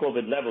below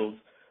pre-COVID levels,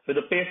 with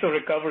the pace of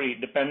recovery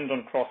dependent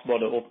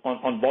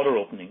on border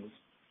openings.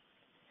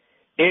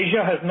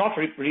 Asia has not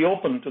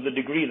reopened to the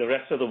degree the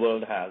rest of the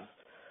world has.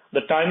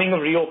 The timing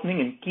of reopening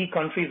in key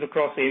countries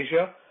across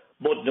Asia,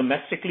 both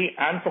domestically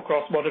and for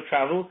cross-border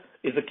travel,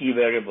 is a key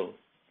variable.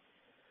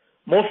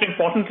 Most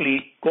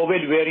importantly,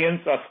 COVID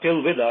variants are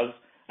still with us,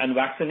 and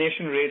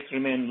vaccination rates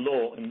remain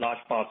low in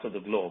large parts of the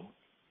globe.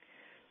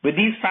 With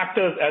these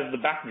factors as the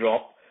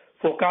backdrop,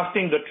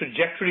 forecasting the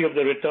trajectory of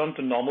the return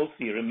to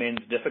normalcy remains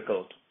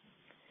difficult.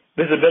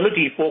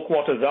 Visibility 4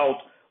 quarters out,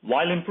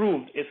 while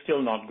improved, is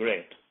still not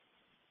great.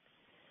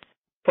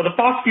 For the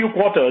past few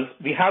quarters,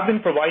 we have been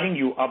providing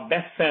you our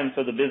best sense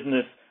of the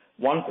business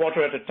 1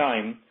 quarter at a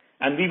time,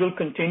 and we will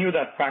continue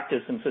that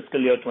practice in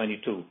fiscal year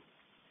 22.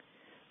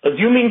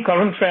 Assuming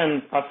current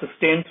trends are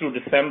sustained through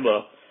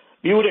December,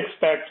 we would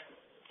expect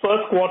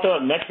first quarter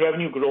net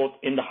revenue growth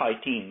in the high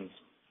teens.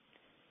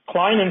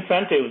 Client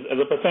incentives as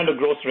a percent of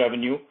gross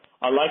revenue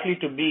are likely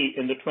to be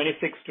in the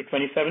 26 to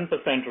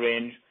 27%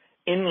 range,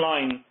 in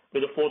line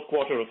with the fourth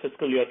quarter of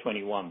fiscal year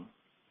 21.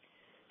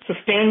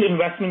 Sustained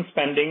investment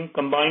spending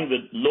combined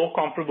with low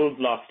comparables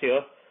last year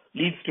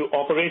leads to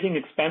operating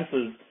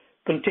expenses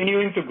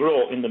continuing to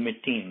grow in the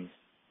mid-teens.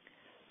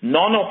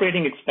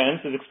 Non-operating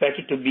expense is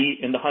expected to be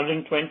in the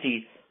 $120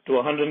 to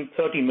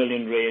 $130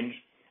 million range,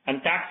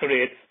 and tax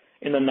rates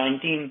in the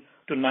 19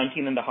 to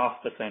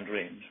 19.5%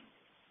 range.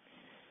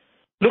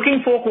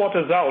 Looking 4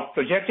 quarters out,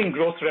 projecting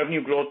gross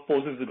revenue growth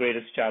poses the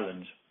greatest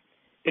challenge.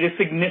 It is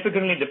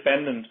significantly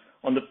dependent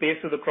on the pace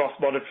of the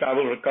cross-border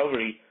travel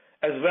recovery,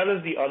 as well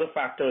as the other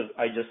factors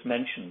I just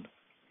mentioned.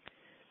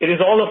 It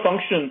is all a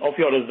function of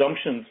your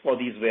assumptions for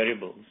these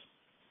variables.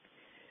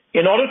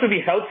 In order to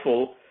be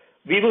helpful,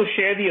 we will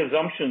share the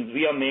assumptions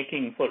we are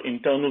making for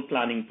internal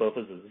planning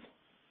purposes.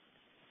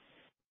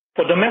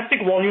 For domestic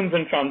volumes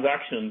and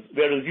transactions,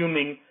 we are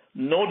assuming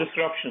no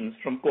disruptions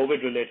from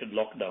COVID-related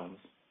lockdowns.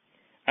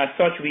 As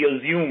such, we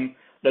assume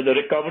that the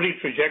recovery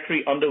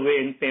trajectory underway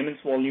in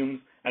payments volumes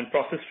and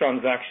processed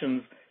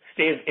transactions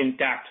stays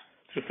intact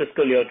through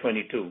fiscal year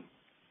 22.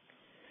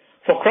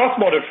 For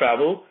cross-border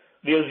travel,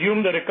 we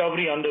assume the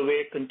recovery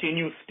underway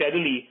continues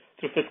steadily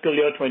through fiscal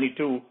year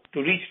 22 to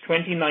reach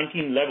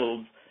 2019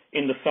 levels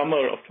in the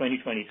summer of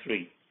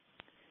 2023.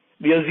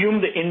 We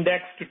assume the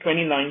index to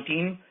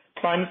 2019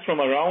 climbs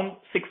from around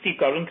 60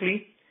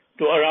 currently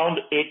to around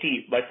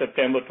 80 by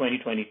September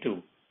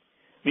 2022.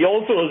 We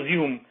also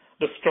assume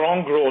the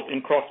strong growth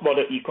in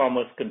cross-border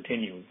e-commerce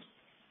continues.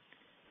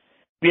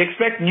 We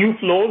expect new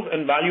flows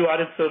and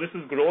value-added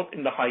services growth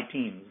in the high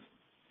teens.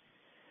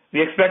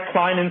 We expect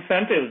client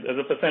incentives as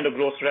a percent of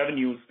gross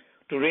revenues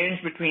to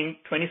range between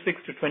 26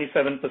 to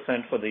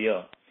 27% for the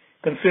year,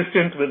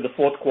 consistent with the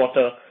fourth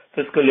quarter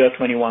fiscal year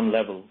 21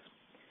 levels.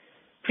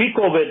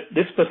 Pre-COVID,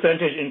 this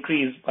percentage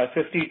increased by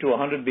 50 to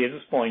 100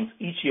 basis points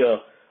each year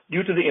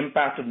due to the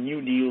impact of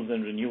new deals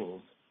and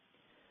renewals.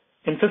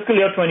 In fiscal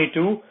year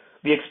 22,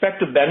 we expect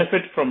to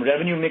benefit from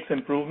revenue mix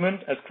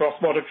improvement as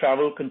cross-border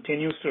travel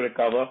continues to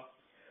recover,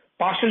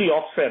 partially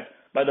offset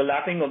by the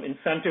lapping of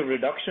incentive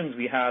reductions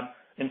we had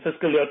in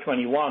fiscal year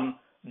 21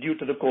 due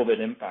to the COVID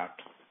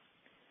impact.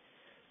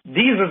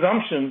 These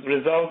assumptions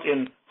result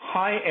in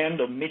high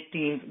end of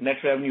mid-teens net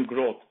revenue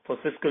growth for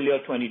fiscal year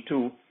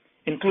 22,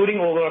 including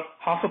over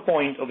half a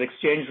point of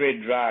exchange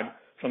rate drag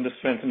from the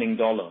strengthening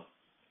dollar.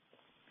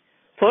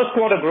 First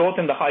quarter growth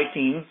in the high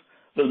teens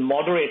will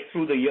moderate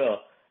through the year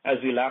as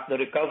we lap the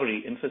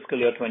recovery in fiscal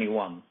year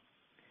 21.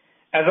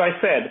 As I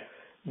said,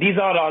 these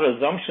are our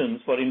assumptions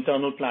for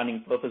internal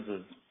planning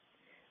purposes.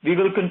 We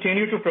will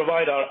continue to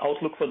provide our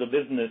outlook for the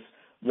business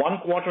 1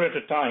 quarter at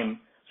a time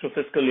through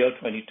fiscal year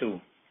 22.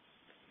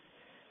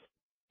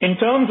 In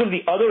terms of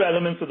the other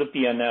elements of the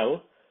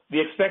P&L, we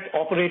expect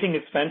operating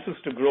expenses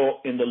to grow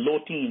in the low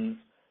teens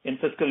in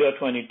fiscal year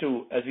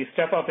 22 as we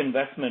step up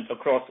investment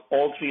across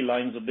all 3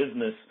 lines of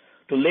business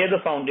to lay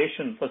the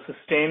foundation for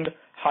sustained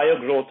higher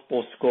growth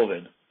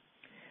post-COVID.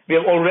 We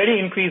have already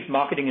increased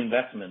marketing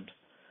investment.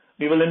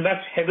 We will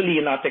invest heavily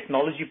in our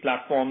technology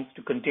platforms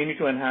to continue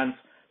to enhance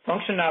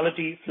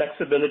functionality,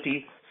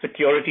 flexibility,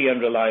 security,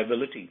 and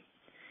reliability.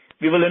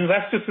 We will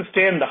invest to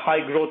sustain the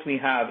high growth we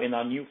have in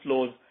our new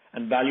flows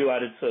and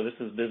value-added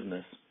services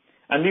business.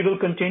 And we will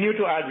continue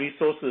to add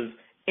resources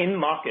in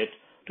market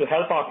to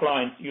help our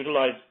clients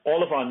utilize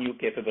all of our new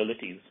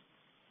capabilities.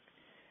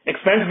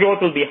 Expense growth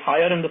will be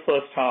higher in the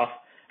first half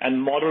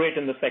and moderate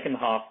in the second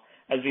half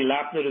as we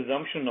lap the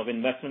resumption of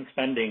investment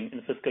spending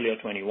in fiscal year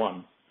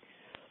 21.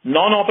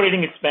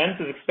 Non-operating expense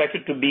is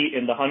expected to be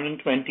in the $120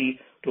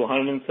 to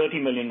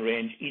 $130 million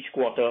range each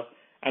quarter,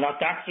 and our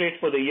tax rate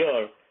for the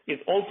year is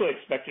also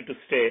expected to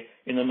stay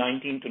in the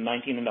 19 to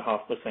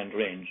 19.5%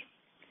 range.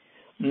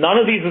 None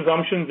of these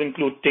assumptions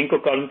include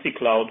Tinko Currency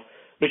Cloud,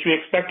 which we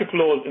expect to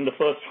close in the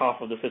first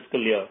half of the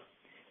fiscal year.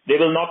 They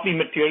will not be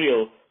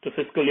material to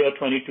fiscal year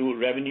 22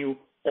 revenue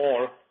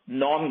or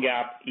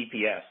non-GAAP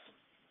EPS.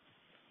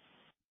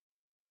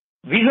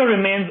 Visa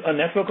remains a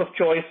network of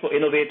choice for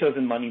innovators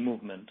in money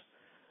movement.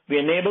 We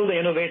enable the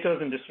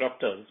innovators and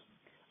disruptors.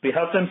 We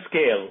help them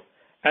scale,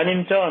 and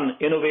in turn,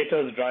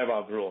 innovators drive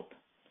our growth.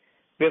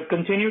 We have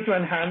continued to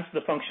enhance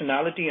the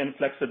functionality and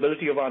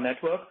flexibility of our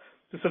network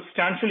to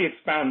substantially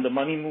expand the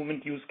money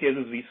movement use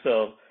cases we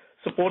serve,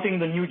 supporting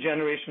the new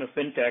generation of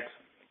fintechs,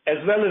 as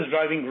well as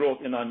driving growth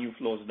in our new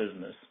flows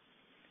business.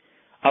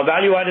 Our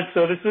value-added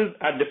services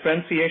add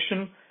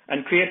differentiation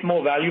and create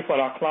more value for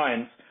our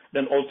clients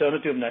than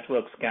alternative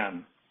networks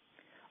can.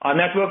 Our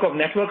network of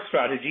network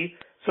strategy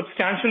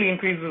substantially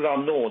increases our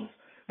nodes,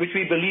 which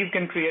we believe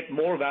can create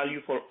more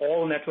value for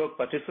all network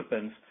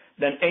participants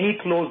than any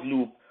closed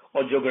loop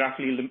or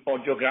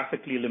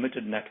geographically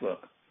limited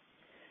network.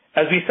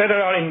 As we said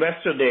at our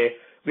Investor Day,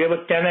 we have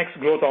a 10x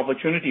growth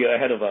opportunity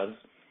ahead of us,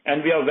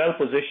 and we are well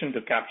positioned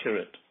to capture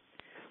it.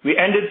 We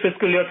ended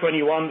fiscal year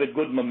 21 with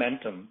good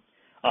momentum,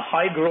 a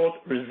high-growth,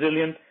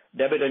 resilient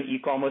debit and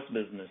e-commerce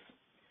business,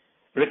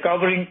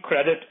 recovering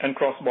credit and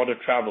cross-border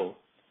travel,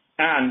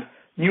 and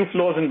new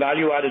flows and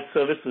value-added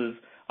services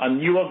are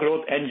newer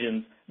growth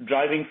engines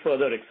driving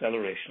further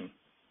acceleration.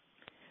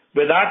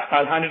 With that,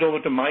 I'll hand it over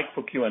to Mike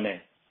for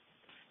Q&A.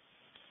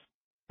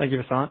 Thank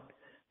you, Vasant.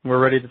 We're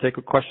ready to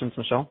take questions,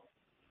 Michelle.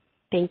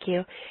 Thank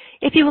you.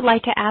 If you would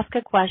like to ask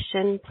a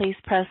question, please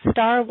press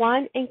star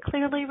one and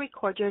clearly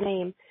record your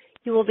name.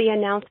 You will be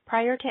announced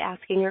prior to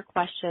asking your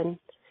question.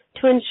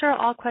 To ensure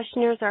all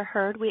questioners are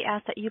heard, we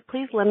ask that you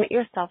please limit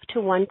yourself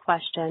to one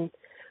question.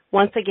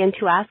 Once again,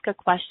 to ask a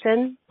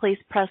question, please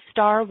press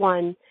star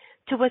one.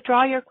 To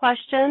withdraw your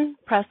question,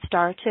 press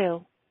star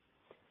two.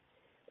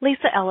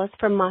 Lisa Ellis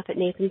from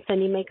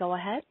MoffettNathanson, you may go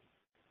ahead.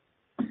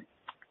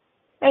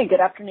 Hey,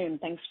 good afternoon.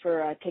 Thanks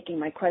for taking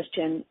my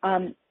question.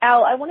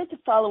 Al, I wanted to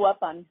follow up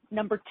on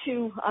number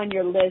 2 on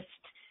your list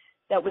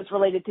that was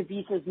related to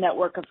Visa's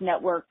network of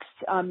networks.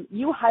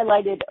 You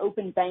highlighted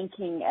open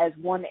banking as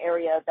one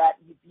area that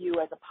you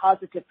view as a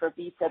positive for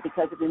Visa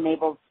because it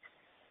enables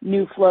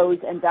new flows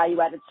and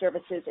value-added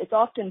services. It's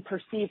often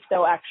perceived,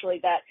 though,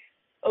 actually, that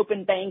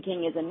open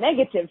banking is a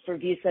negative for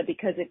Visa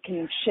because it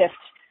can shift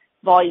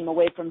volume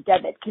away from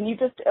debit. Can you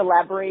just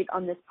elaborate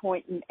on this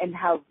point and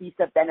how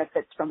Visa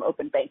benefits from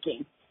open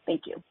banking?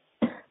 Thank you.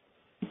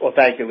 Well,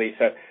 thank you,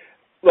 Lisa.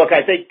 Look,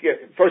 I think,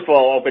 first of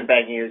all, open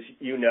banking, as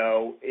you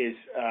know, is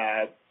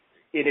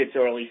in its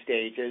early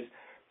stages.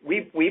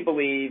 We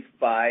believe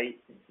by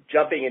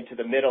jumping into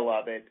the middle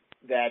of it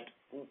that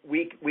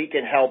we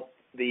can help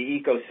the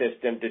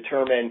ecosystem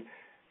determine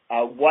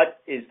what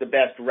is the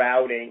best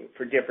routing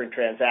for different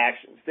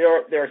transactions. There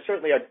are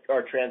certainly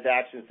are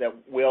transactions that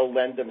will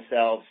lend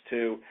themselves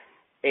to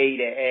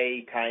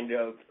A kind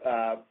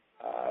of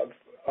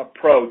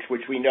approach,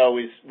 which we know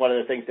is one of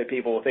the things that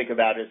people will think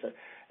about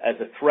as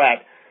a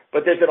threat.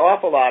 But there's an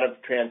awful lot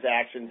of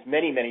transactions,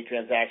 many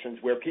transactions,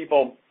 where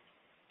people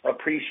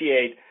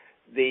appreciate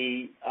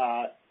the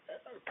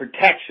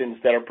protections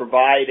that are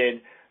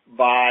provided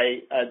by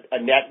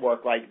a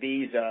network like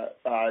Visa,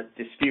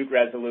 dispute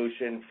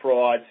resolution,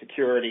 fraud,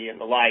 security,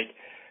 and the like.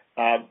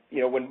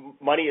 When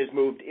money is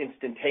moved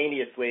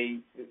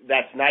instantaneously,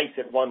 that's nice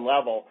at one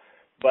level,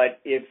 but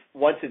if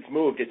once it's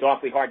moved, it's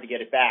awfully hard to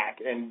get it back,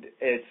 and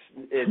it's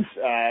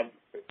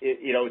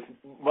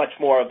much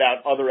more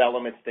about other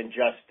elements than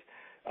just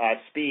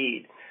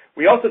speed.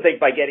 We also think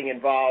by getting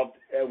involved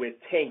with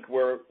Tink,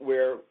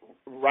 we're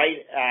right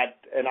at,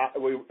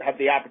 and we have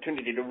the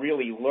opportunity to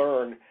really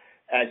learn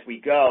as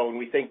we go, and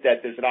we think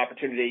that there's an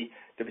opportunity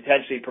to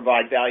potentially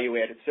provide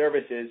value-added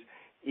services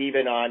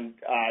even on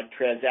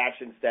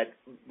transactions that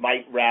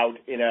might route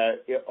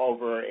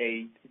over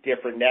a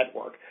different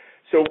network.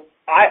 So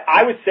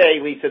I would say,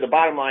 Lisa, the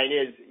bottom line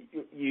is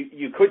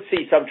you could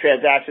see some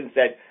transactions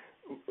that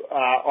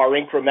are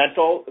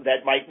incremental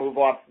that might move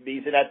off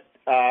VisaNet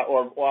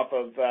or off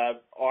of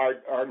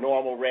our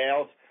normal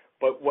rails,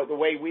 but the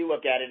way we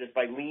look at it is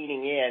by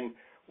leaning in,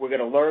 we're going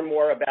to learn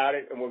more about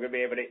it, and we're going to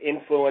be able to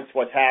influence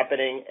what's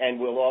happening, and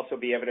we'll also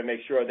be able to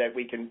make sure that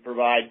we can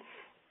provide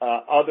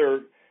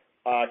other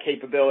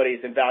capabilities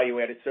and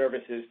value-added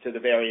services to the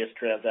various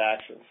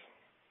transactions.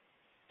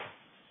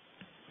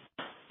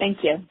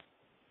 Thank you.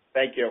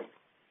 Thank you.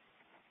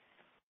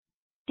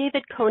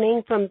 David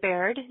Koning from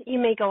Baird, you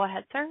may go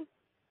ahead, sir.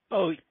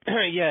 Oh,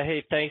 yeah.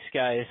 Hey, thanks,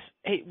 guys.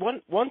 Hey,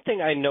 one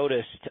thing I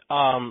noticed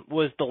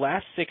was the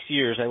last 6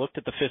 years, I looked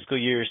at the fiscal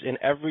years, and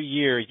every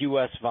year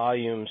U.S.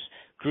 volumes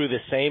grew the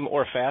same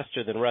or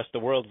faster than rest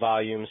of the world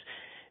volumes.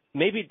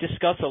 Maybe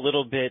discuss a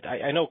little bit.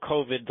 I know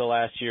COVID the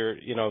last year,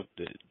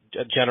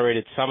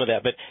 generated some of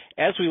that, but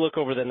as we look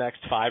over the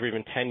next 5 or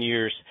even 10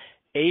 years,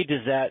 A,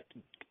 does that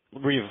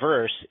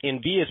reverse? And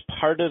B, is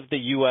part of the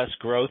U.S.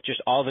 growth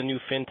just all the new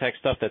fintech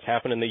stuff that's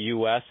happened in the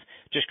U.S.,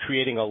 just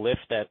creating a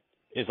lift that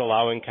is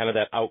allowing kind of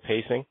that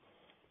outpacing?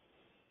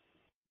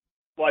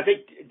 Well, I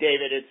think,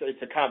 David,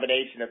 it's a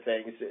combination of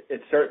things.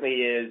 It certainly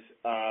is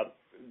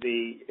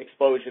the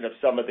explosion of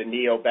some of the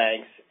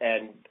neobanks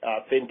and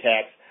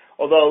fintechs,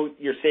 although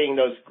you're seeing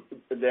those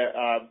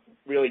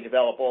really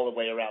develop all the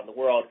way around the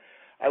world.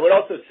 I would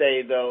also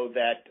say, though,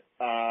 that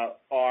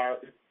our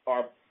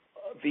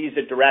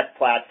Visa Direct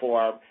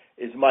platform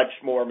is much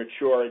more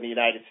mature in the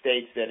United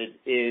States than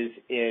it is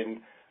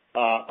in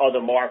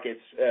other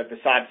markets.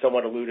 Vasant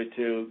somewhat alluded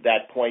to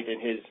that point in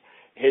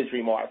his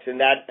remarks, and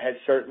that has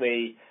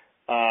certainly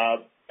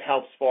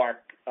helped spark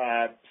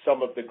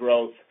some of the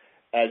growth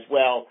as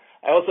well.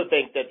 I also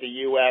think that the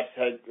U.S.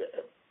 had,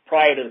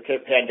 prior to the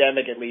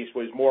pandemic at least,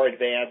 was more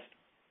advanced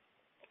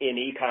in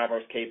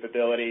e-commerce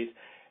capabilities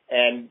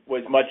and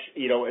was much,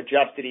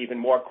 adjusted even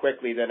more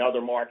quickly than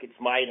other markets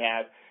might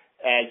have,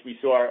 as we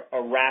saw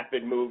a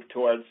rapid move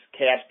towards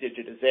cash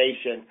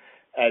digitization.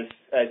 as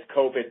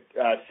COVID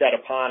set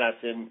upon us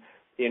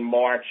in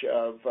March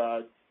of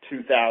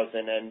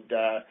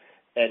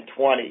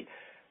 2020.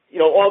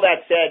 All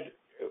that said,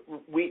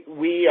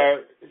 we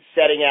are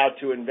setting out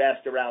to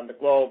invest around the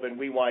globe, and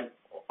we want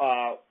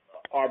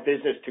our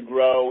business to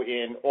grow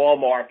in all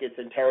markets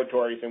and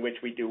territories in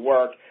which we do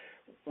work.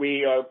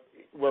 We're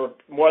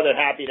more than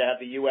happy to have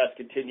the U.S.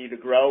 continue to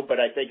grow, but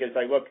I think as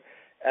I look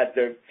at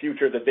the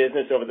future of the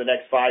business over the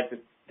next 5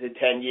 to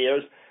 10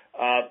 years,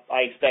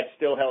 I expect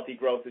still healthy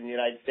growth in the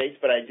United States,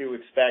 but I do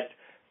expect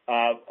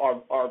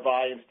our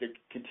volumes to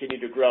continue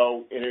to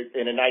grow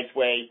in a nice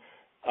way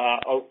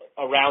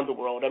around the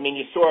world. I mean,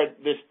 you saw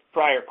this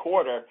prior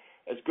quarter,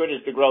 as good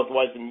as the growth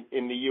was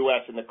in the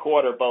U.S. in the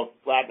quarter, both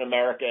Latin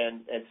America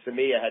and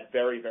CEMEA had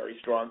very, very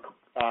strong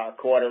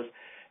quarters.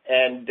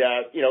 And,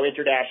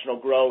 international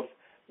growth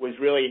was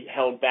really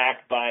held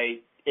back by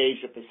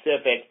Asia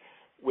Pacific,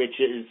 which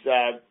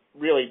has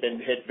really been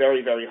hit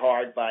very, very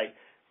hard by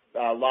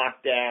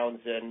lockdowns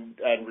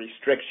and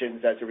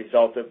restrictions as a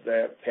result of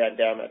the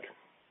pandemic.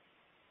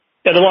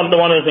 Yeah, the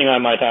one other thing I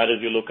might add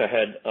as you look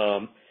ahead,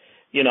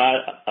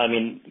 I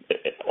mean,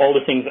 all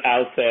the things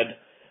Al said,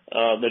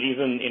 the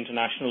reason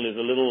international is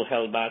a little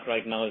held back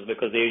right now is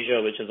because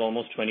Asia, which is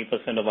almost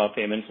 20% of our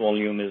payments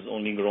volume, is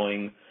only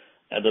growing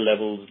at the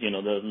levels, the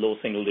low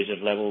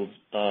single-digit levels,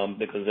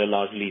 because they're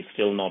largely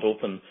still not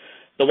open.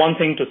 The one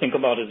thing to think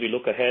about as we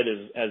look ahead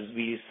is, as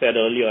we said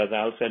earlier, as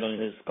Al said in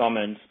his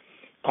comments,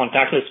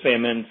 contactless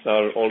payments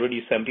are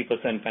already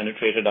 70%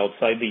 penetrated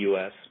outside the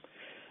U.S.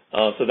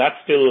 So that's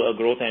still a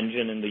growth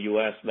engine in the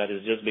U.S. that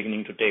is just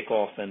beginning to take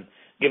off. And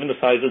given the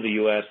size of the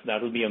U.S.,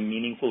 that will be a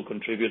meaningful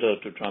contributor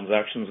to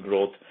transactions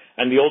growth.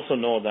 And we also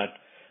know that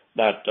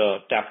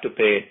Tap to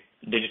Pay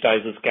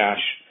digitizes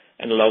cash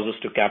and allows us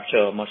to capture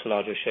a much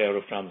larger share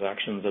of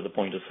transactions at the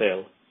point of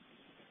sale.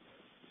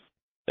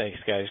 Thanks,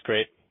 guys.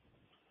 Great.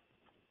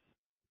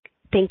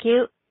 Thank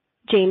you.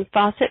 James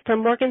Faucette from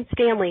Morgan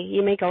Stanley.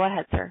 You may go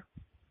ahead, sir.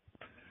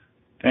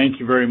 Thank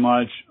you very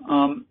much.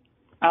 Al,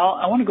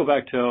 I want to go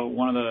back to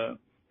one of the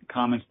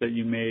comments that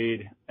you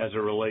made as it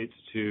relates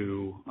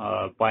to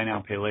buy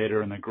now, pay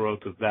later and the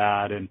growth of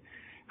that and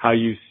how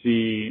you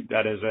see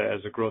that as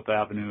a growth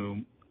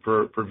avenue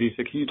for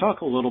Visa. Can you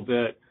talk a little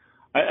bit?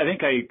 I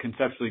think I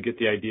conceptually get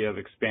the idea of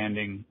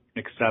expanding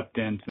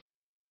acceptance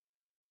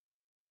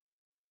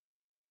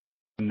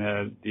and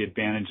the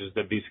advantages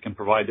that Visa can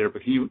provide there,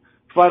 but can you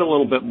provide a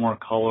little bit more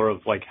color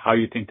of like how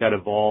you think that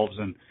evolves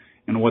and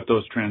what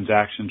those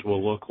transactions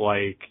will look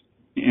like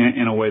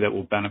in a way that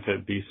will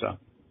benefit Visa?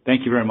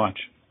 Thank you very much.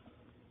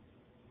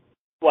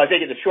 Well, I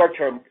think in the short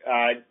term,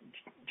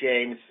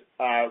 James,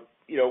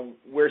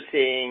 we're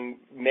seeing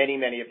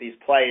many of these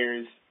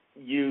players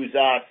use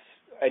us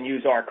and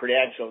use our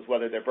credentials,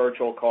 whether they're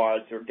virtual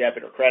cards or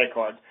debit or credit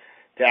cards,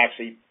 to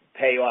actually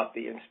pay off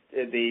the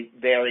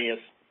various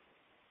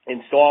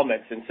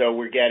installments. And so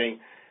we're getting,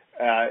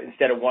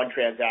 instead of one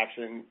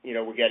transaction,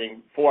 we're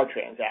getting 4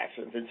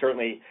 transactions. And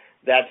certainly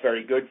that's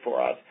very good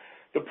for us.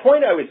 The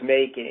point I was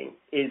making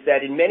is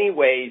that in many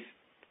ways,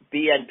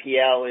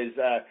 BNPL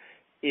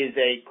is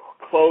a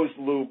closed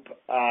loop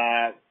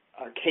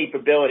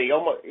capability,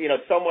 almost,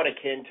 somewhat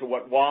akin to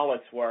what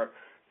wallets were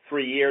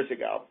 3 years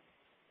ago.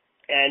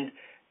 And,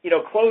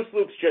 closed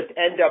loops just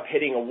end up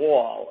hitting a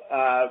wall.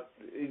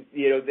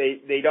 They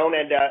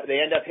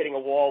end up hitting a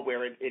wall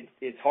where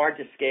it's hard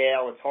to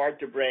scale. It's hard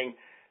to bring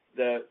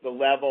the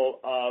level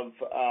of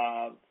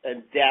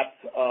and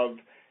depth of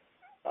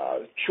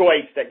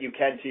choice that you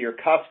can to your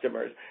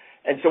customers.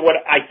 And so what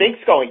I think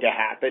is going to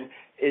happen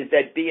is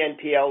that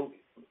BNPL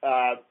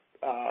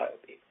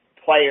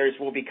players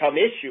will become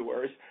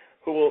issuers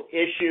who will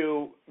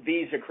issue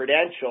Visa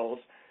credentials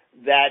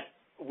that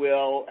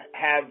will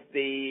have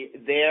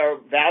their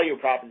value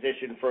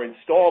proposition for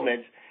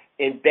installments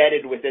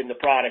embedded within the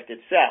product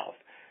itself,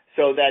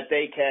 so that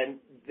they can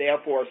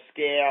therefore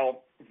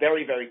scale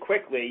very, very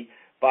quickly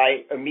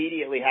by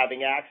immediately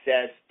having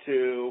access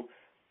to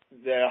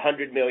the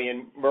 100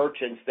 million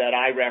merchants that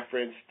I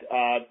referenced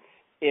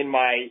in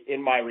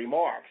my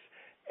remarks.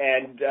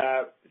 And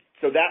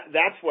so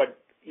that's what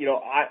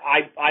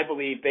I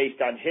believe,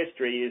 based on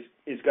history,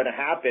 is going to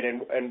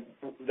happen, and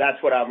that's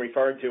what I'm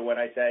referring to when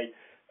I say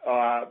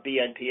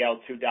BNPL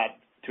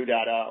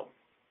 2.0.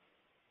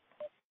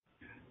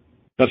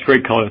 That's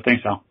great color.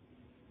 Thanks, Al.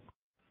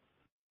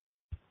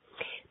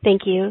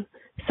 Thank you.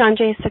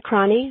 Sanjay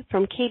Sakhrani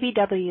from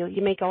KBW.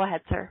 You may go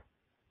ahead, sir.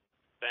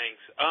 Thanks.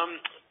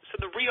 So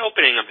the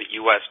reopening of the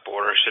U.S.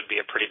 border should be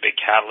a pretty big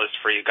catalyst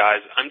for you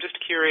guys. I'm just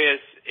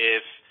curious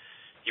if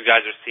you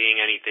guys are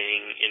seeing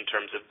anything in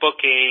terms of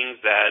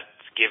bookings that's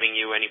giving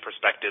you any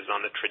perspectives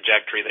on the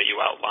trajectory that you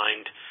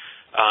outlined,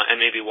 and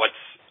maybe what's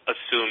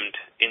assumed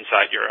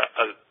inside your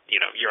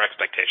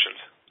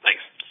expectations. Thanks.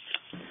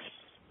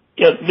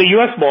 Yeah, the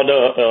U.S.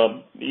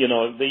 border,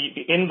 the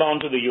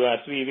inbound to the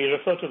U.S., we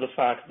refer to the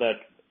fact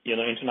that,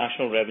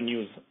 international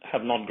revenues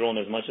have not grown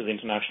as much as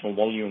international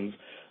volumes.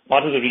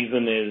 Part of the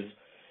reason is,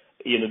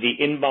 the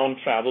inbound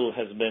travel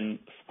has been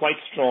quite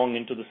strong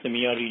into the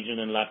CEMEA region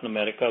in Latin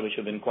America, which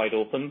have been quite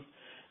open.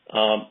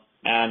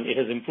 and it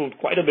has improved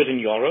quite a bit in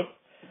Europe.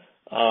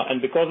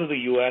 And because of the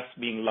U.S.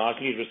 being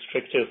largely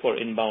restrictive for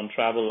inbound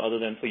travel other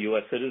than for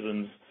U.S.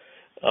 citizens,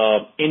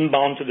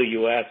 inbound to the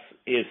U.S.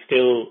 is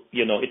still,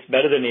 it's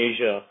better than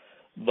Asia,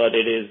 but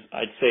it is,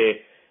 I'd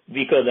say,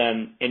 weaker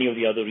than any of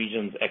the other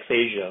regions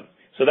ex-Asia.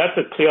 So that's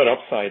a clear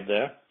upside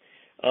there.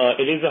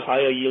 It is a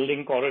higher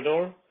yielding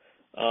corridor,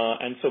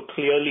 and so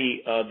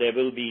clearly there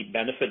will be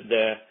benefit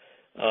there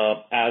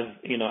as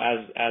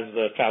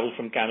the travel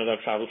from Canada,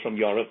 travel from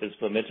Europe is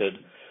permitted.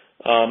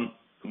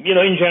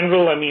 In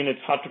general, it's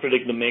hard to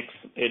predict the mix.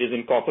 It is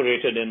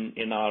incorporated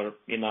in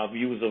our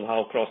views of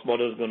how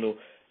cross-border is going to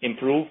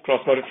improve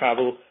cross-border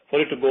travel. For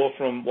it to go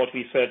from what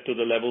we said to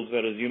the levels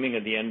we're assuming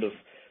at the end of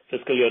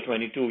fiscal year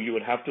 22, you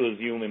would have to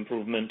assume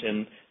improvement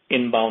in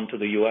inbound to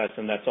the U.S.,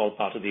 and that's all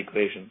part of the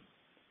equation.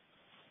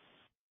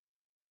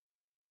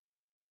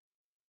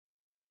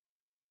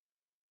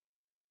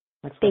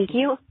 Thank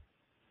you.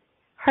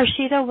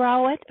 Harshita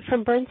Rawat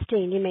from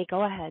Bernstein, you may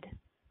go ahead.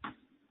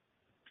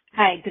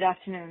 Hi, good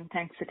afternoon.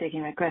 Thanks for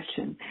taking my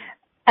question.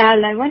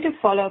 Al, I want to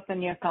follow up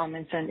on your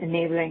comments on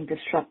enabling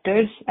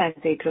disruptors as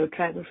they grow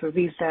travel for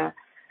Visa.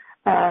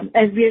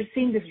 As we are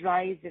seeing this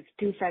rise of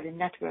two-sided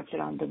networks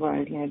around the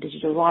world,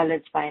 digital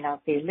wallets, buy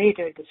now, pay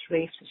later, this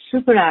race for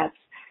super apps,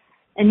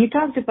 and you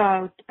talked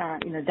about,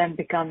 them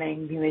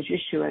becoming new age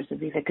issuers of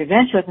Visa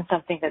credentials and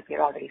something that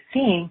we're already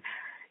seeing.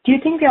 Do you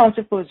think they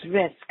also pose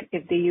risk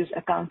if they use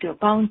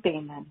account-to-account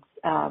payments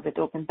with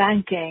open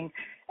banking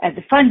as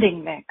a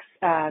funding mix,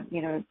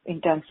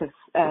 in terms of,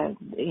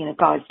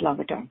 cards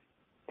longer term?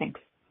 Thanks.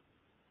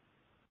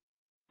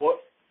 Well,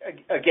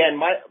 again,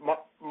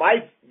 my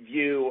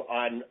view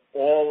on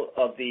all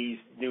of these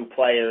new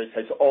players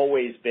has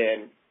always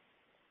been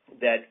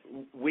that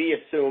we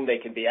assume they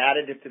can be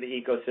additive to the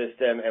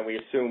ecosystem, and we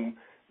assume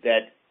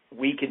that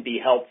we can be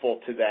helpful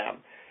to them.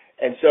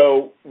 And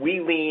so we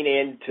lean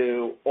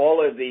into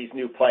all of these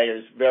new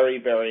players very,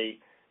 very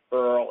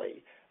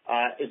early.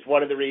 It's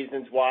one of the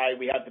reasons why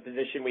we have the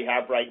position we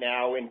have right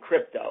now in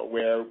crypto,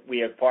 where we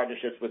have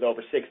partnerships with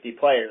over 60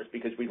 players,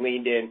 because we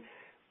leaned in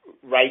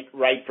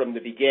right from the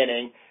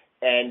beginning,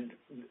 and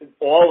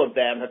all of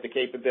them have the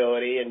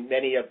capability, and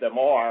many of them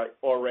are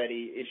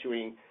already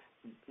issuing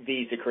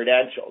Visa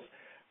credentials.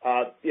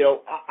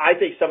 I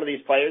think some of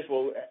these players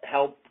will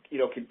help,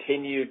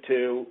 continue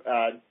to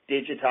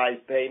digitize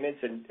payments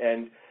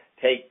and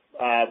take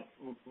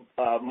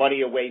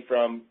money away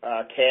from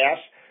cash.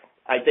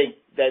 I think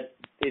that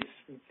it's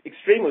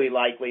extremely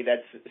likely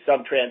that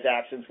some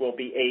transactions will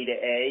be A to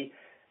A,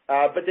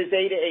 but there's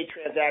A to A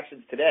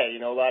transactions today.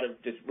 A lot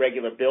of just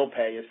regular bill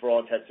pay is, for all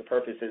intents and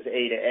purposes,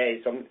 A to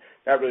A. So I'm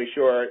not really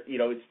sure,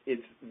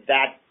 it's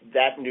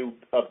that new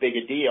a big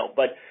a deal.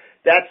 But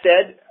that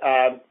said,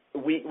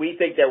 we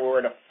think that we're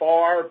in a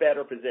far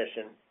better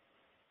position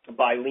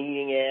by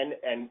leaning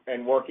in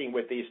and working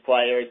with these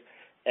players.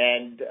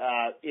 And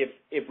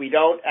if we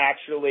don't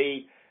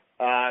actually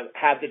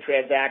have the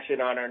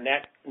transaction on our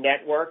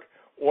network,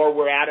 or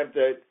we're out of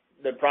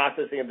the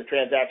processing of the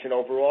transaction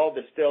overall,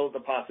 there's still the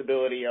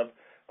possibility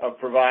of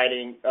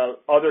providing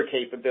other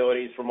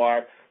capabilities from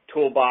our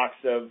toolbox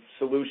of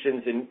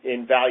solutions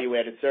in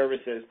value-added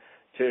services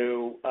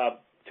to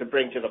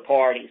bring to the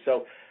party.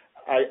 So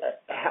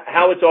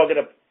how it's all going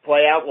to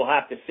play out, we'll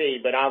have to see.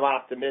 But I'm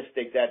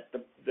optimistic that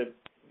the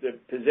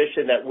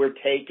position that we're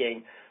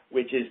taking,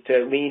 which is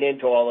to lean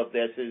into all of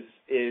this,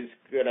 is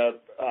going to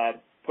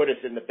put us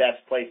in the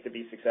best place to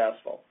be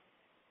successful.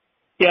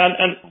 Yeah,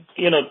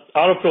 and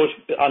our approach,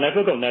 our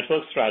network of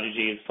network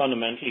strategy is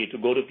fundamentally to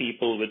go to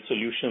people with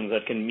solutions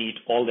that can meet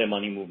all their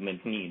money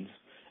movement needs.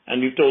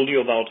 And we've told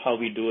you about how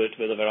we do it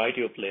with a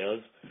variety of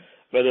players,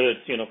 whether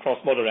it's,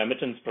 cross-border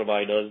remittance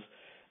providers.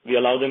 We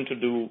allow them to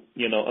do,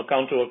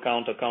 account to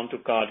account, account to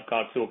card,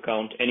 card to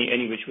account,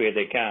 any which way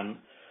they can.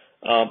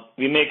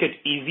 We make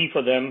it easy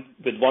for them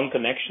with one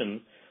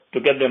connection to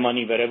get their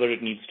money wherever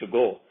it needs to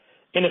go.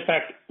 In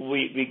effect,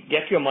 we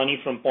get your money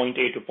from point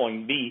A to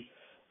point B.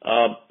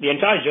 The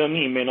entire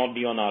journey may not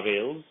be on our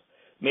rails.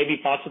 Maybe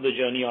parts of the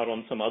journey are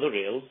on some other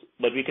rails,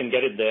 but we can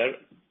get it there.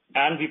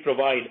 And we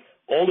provide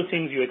all the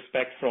things you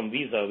expect from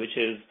Visa, which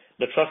is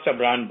the trust our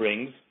brand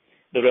brings,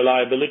 the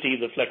reliability,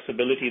 the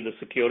flexibility, the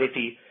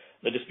security,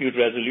 the dispute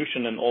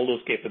resolution, and all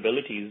those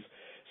capabilities.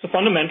 So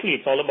fundamentally,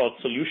 it's all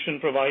about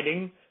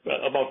providing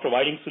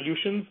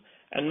solutions,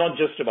 and not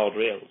just about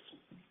rails.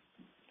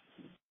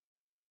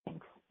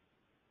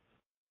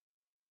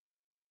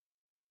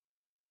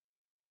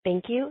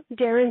 Thank you.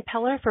 Darrin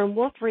Peller from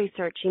Wolfe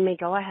Research, you may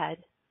go ahead.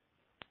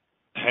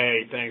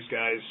 Hey, thanks,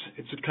 guys.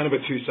 It's kind of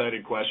a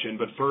two-sided question,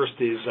 but first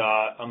is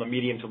on the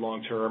medium to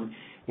long term.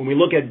 When we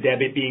look at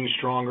debit being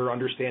stronger,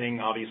 understanding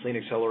obviously an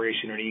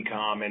acceleration in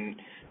e-com, and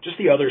just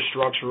the other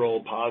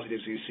structural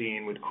positives we've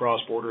seen with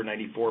cross-border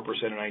 94%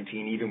 of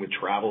 19, even with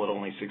travel at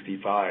only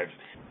 65,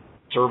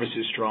 service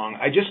is strong.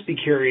 I'd just be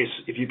curious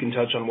if you can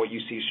touch on what you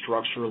see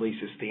structurally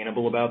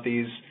sustainable about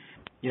these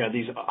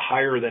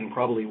higher than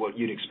probably what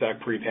you'd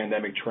expect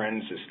pre-pandemic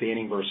trends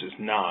sustaining versus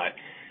not.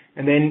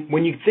 And then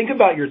when you think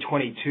about your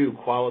 22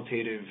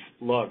 qualitative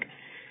look,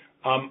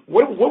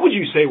 What would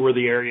you say were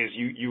the areas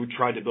you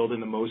tried to build in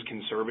the most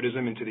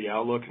conservatism into the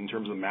outlook in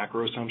terms of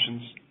macro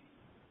assumptions?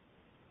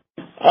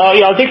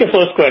 Yeah, I'll take your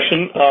first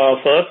question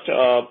first.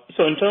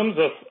 So in terms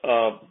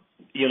of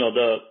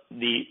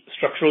the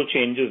structural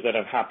changes that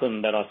have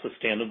happened that are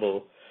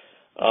sustainable,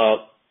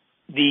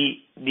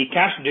 the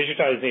cash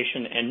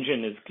digitization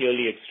engine is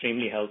clearly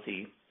extremely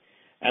healthy,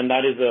 and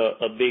that is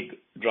a big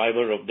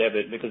driver of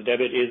debit because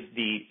debit is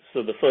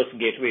the first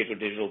gateway to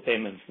digital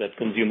payments that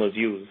consumers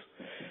use.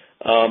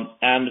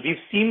 And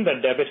we've seen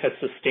that debit has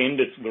sustained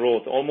its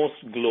growth almost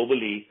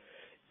globally,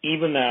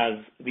 even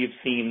as we've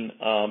seen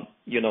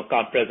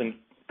card present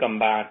come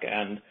back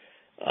and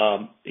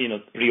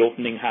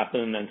reopening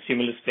happen and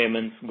stimulus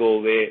payments go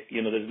away.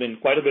 There's been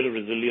quite a bit of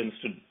resilience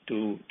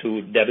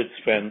to debit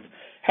strength,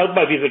 helped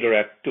by Visa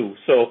Direct too.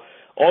 So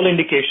all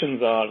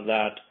indications are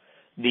that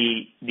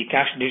the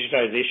cash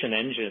digitization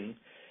engine,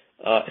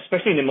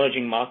 especially in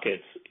emerging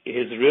markets,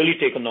 has really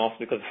taken off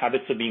because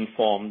habits are being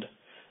formed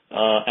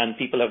and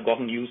people have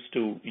gotten used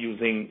to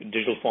using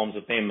digital forms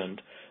of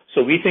payment.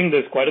 So we think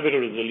there's quite a bit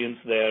of resilience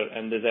there,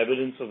 and there's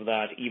evidence of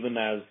that even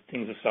as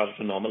things have started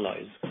to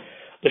normalize.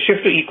 The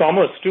shift to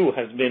e-commerce too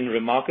has been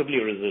remarkably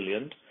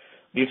resilient.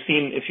 We've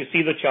seen, if you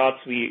see the charts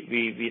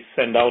we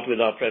send out with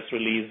our press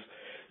release,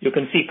 you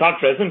can see card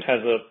present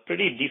has a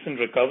pretty decent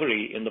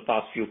recovery in the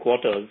past few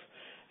quarters.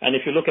 And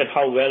if you look at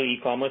how well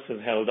e-commerce has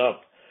held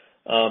up,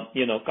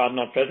 card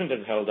not present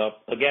has held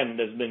up. Again,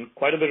 there's been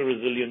quite a bit of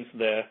resilience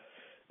there.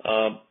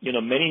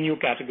 Many new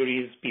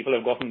categories people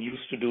have gotten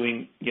used to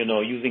doing,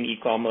 using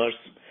e-commerce.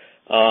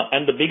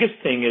 And the biggest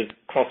thing is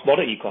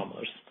cross-border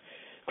e-commerce.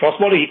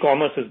 Cross-border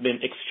e-commerce has been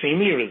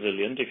extremely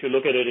resilient. If you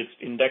look at it, it's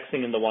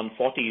indexing in the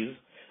 140s.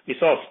 We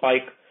saw a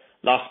spike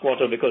last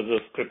quarter because of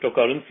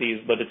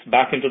cryptocurrencies, but it's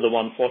back into the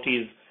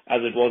 140s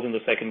as it was in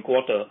the second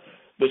quarter,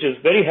 which is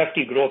very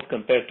hefty growth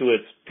compared to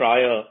its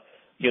prior,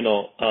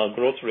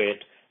 growth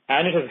rate.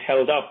 And it has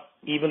held up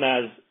even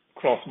as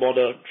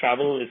cross-border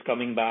travel is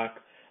coming back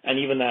and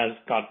even as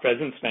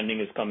card-present spending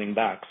is coming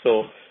back.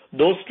 So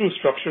those two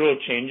structural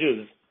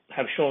changes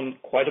have shown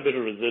quite a bit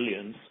of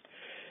resilience.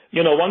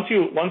 Once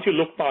you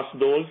look past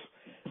those,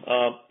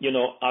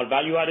 our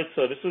value-added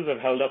services have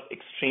held up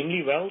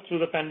extremely well through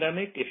the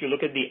pandemic. If you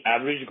look at the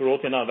average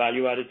growth in our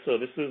value-added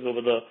services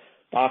over the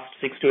past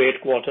 6 to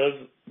 8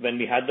 quarters when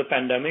we had the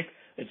pandemic,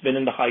 it's been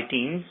in the high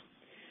teens.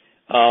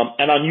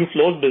 And our new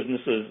flows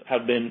businesses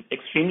have been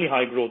extremely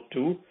high growth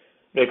too.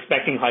 We're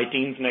expecting high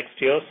teens next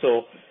year.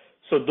 So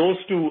those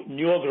two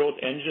newer growth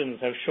engines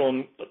have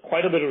shown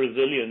quite a bit of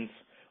resilience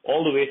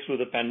all the way through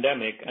the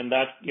pandemic, and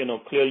that,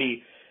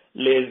 clearly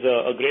lays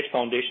a great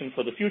foundation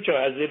for the future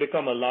as they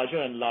become a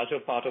larger and larger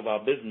part of our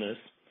business.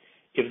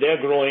 If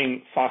they're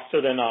growing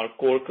faster than our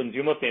core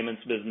consumer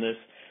payments business,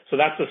 so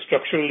that's a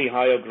structurally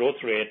higher growth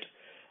rate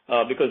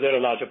because they're a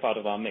larger part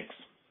of our mix.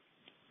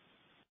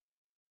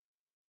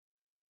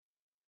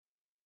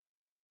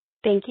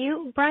 Thank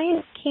you.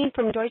 Bryan Keane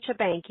from Deutsche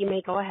Bank. You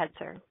may go ahead,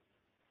 sir.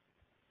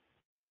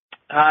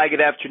 Hi,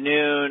 good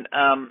afternoon.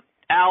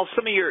 Al,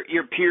 some of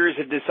your peers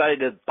have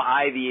decided to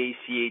buy the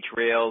ACH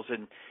rails,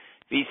 and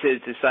Visa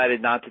has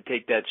decided not to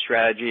take that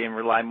strategy and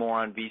rely more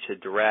on Visa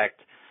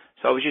Direct.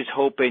 So I was just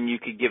hoping you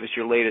could give us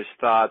your latest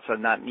thoughts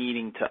on not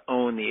needing to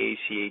own the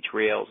ACH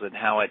rails and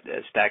how it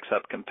stacks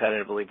up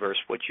competitively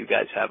versus what you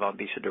guys have on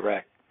Visa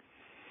Direct.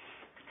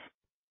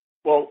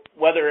 Well,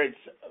 whether it's,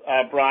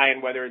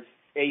 whether it's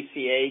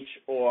ACH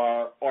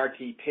or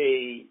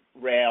RTP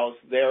rails,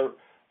 they're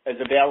as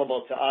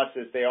available to us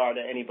as they are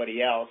to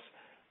anybody else.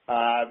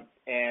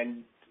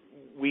 And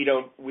we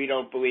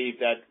don't believe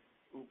that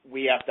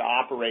we have to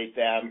operate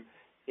them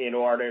in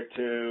order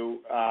to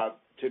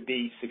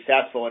be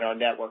successful in our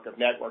network of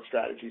network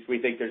strategies. We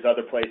think there's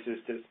other places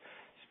to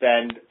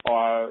spend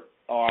our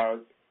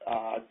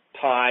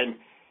time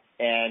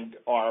and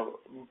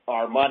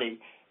our money.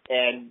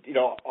 And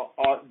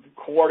our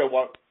core to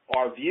what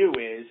our view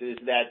is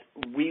that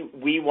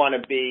we want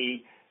to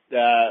be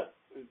the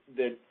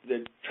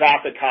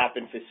traffic cop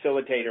and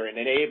facilitator and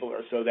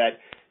enabler, so that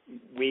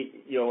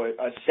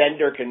a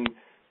sender can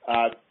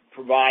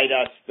provide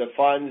us the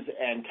funds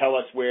and tell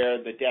us where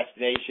the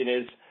destination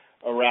is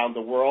around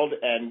the world,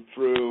 and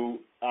through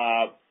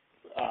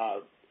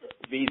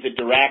Visa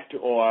Direct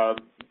or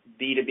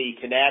B2B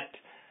Connect,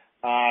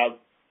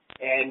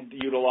 and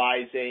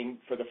utilizing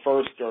for the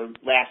first or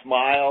last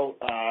mile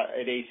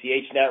an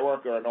ACH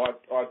network or an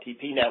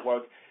RTP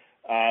network,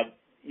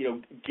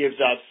 gives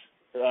us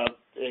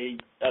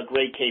a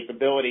great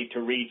capability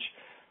to reach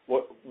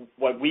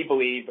what we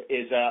believe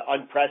is an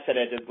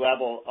unprecedented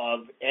level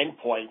of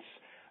endpoints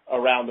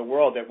around the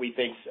world that we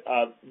think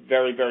is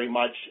very, very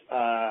much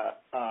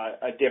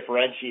a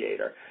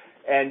differentiator.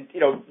 And,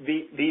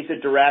 Visa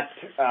Direct,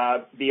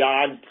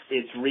 beyond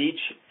its reach,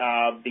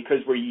 because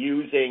we're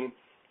using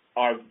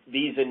our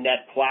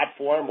VisaNet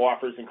platform,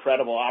 offers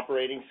incredible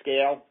operating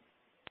scale.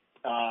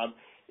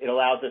 It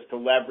allows us to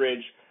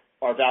leverage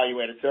our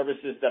value-added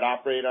services that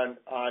operate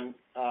on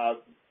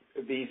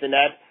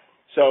VisaNet.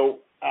 So,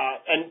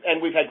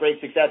 and we've had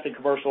great success in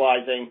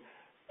commercializing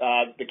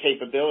the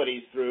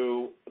capabilities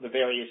through the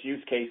various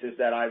use cases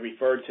that I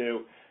referred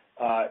to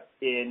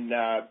in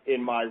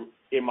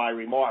my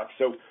remarks.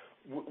 So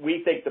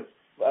we think the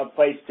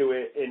place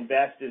to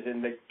invest is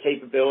in the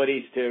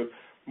capabilities to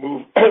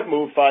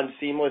move funds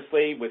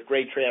seamlessly with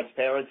great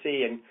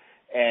transparency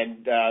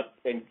and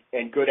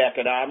good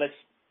economics,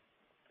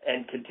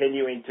 and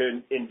continuing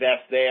to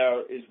invest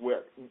there is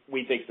where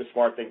we think is the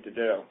smart thing to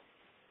do.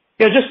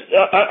 Yeah,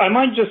 I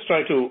might just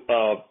try to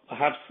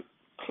perhaps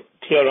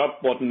clear up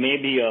what may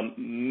be a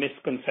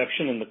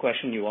misconception in the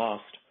question you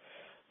asked.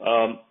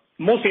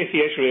 Most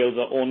ACH rails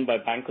are owned by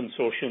bank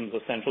consortiums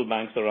or central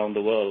banks around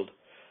the world.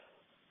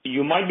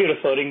 You might be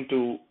referring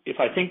to, if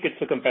I think it's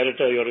a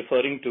competitor you're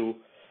referring to,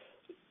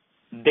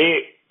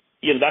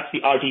 that's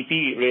the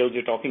RTP rails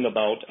you're talking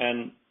about,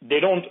 and they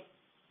don't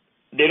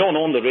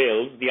own the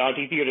rails. The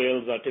RTP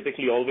rails are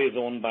typically always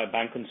owned by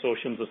bank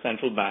consortiums or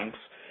central banks.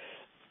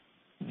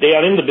 They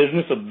are in the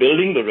business of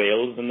building the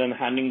rails and then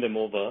handing them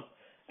over,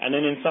 and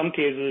then in some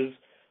cases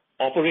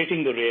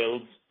operating the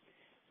rails,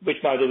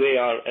 which, by the way,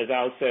 are, as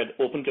Al said,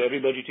 open to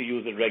everybody to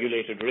use at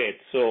regulated rates.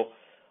 So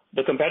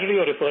the competitor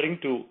you're referring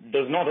to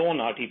does not own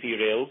RTP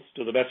rails,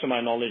 to the best of my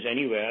knowledge,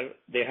 anywhere.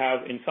 They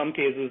have, in some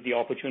cases, the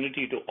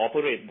opportunity to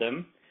operate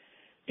them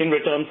in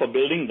return for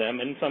building them.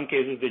 In some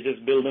cases, they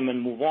just build them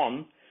and move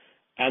on.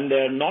 And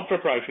they're not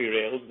proprietary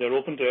rails. They're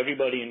open to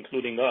everybody,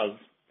 including us.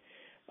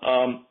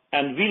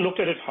 And we looked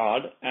at it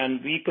hard,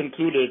 and we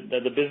concluded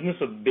that the business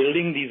of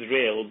building these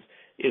rails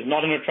is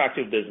not an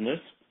attractive business,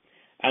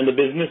 and the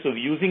business of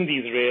using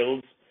these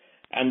rails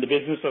and the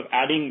business of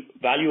adding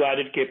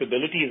value-added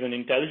capabilities and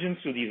intelligence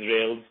to these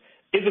rails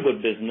is a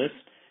good business,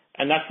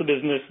 and that's the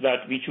business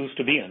that we choose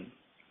to be in.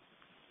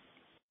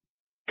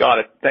 Got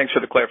it. Thanks for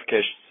the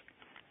clarifications.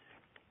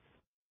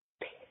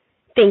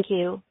 Thank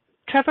you.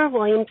 Trevor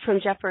Williams from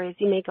Jefferies,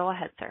 you may go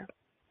ahead, sir.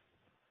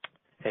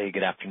 Hey,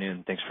 good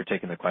afternoon. Thanks for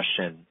taking the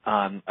question.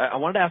 I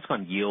wanted to ask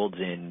on yields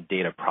in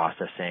data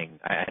processing.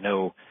 I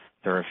know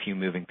there are a few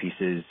moving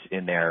pieces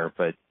in there,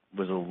 but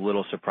was a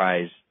little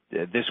surprised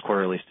this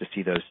quarter, at least, to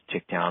see those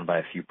tick down by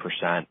a few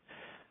percent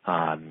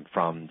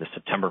from the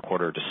September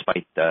quarter,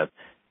 despite the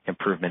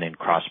improvement in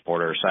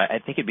cross-border. So I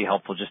think it'd be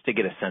helpful just to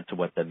get a sense of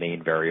what the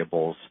main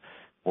variables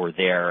were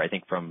there. I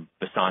think from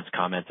Vasant's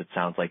comments, it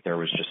sounds like there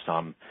was just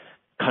some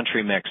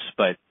country mix,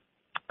 but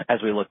as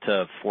we look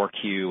to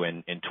 4Q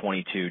and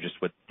 22, just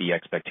with the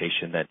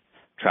expectation that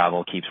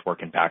travel keeps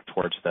working back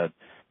towards the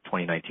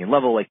 2019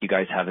 level like you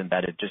guys have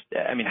embedded,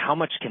 how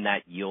much can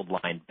that yield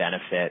line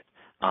benefit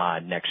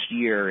next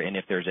year, and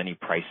if there's any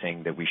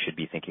pricing that we should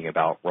be thinking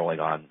about rolling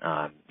on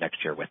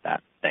next year with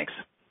that? Thanks.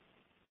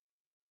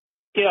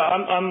 Yeah,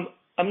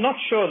 I'm not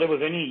sure there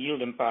was any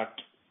yield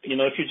impact.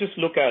 If you just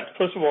look at,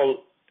 first of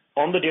all,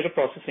 on the data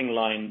processing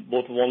line,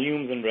 both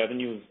volumes and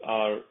revenues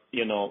are,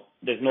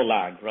 there's no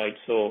lag, right?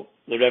 So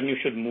the revenue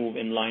should move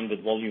in line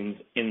with volumes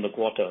in the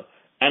quarter.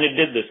 And it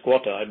did this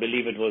quarter. I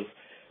believe it was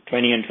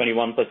 20 and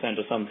 21%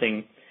 or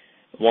something,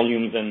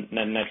 volumes and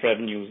net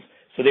revenues.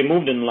 So they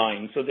moved in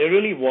line. So there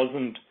really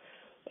wasn't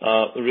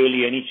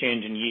really any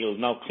change in yield.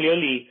 Now,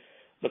 clearly,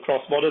 the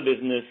cross-border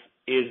business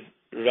is,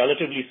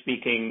 relatively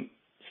speaking,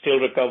 still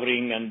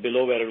recovering and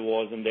below where it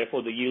was, and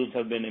therefore the yields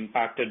have been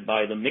impacted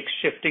by the mix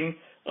shifting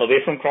away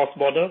from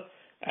cross-border,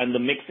 and the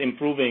mix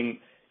improving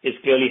is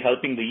clearly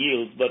helping the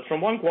yields. But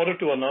from one quarter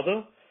to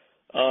another,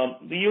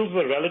 the yields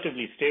were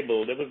relatively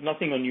stable. There was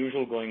nothing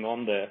unusual going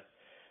on there.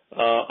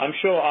 I'm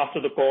sure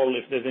after the call,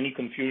 if there's any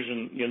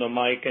confusion,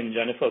 Mike and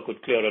Jennifer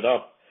could clear it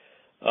up.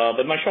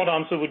 But my short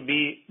answer would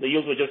be the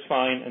yields were just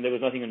fine, and there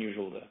was nothing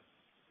unusual there.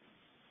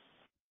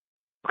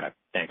 Okay,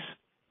 thanks.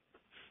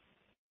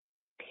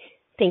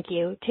 Thank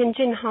you.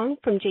 Tien-Tsin Huang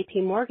from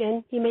J.P.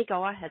 Morgan, you may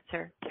go ahead,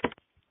 sir.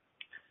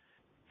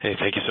 Hey,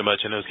 thank you so much.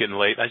 I know it's getting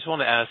late. I just want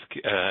to ask,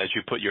 as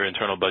you put your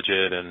internal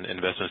budget and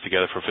investments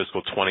together for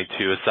fiscal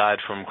 22, aside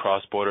from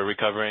cross-border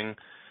recovering,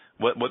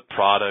 what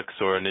products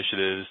or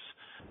initiatives,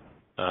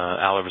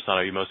 Al or Vasant,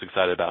 are you most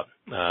excited about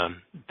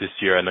this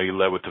year? I know you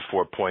led with the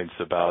 4 points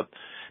about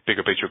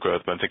bigger picture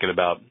growth, but I'm thinking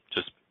about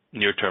just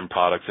near-term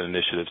products and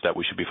initiatives that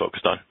we should be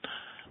focused on.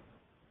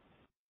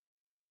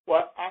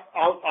 Well,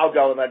 I'll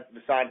go and let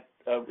Vasant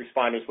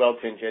respond as well,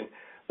 Tien-Tsin.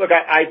 Look,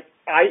 I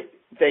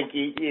think,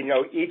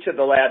 each of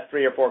the last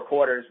 3 or 4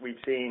 quarters we've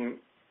seen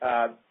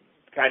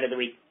kind of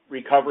the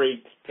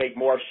recovery take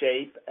more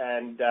shape,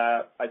 and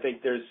I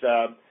think there's,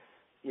 I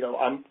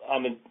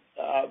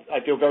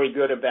feel very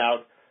good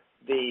about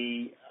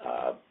the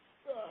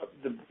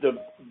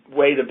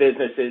way the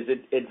business is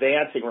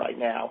advancing right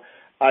now.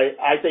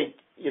 I think,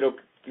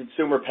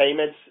 consumer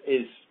payments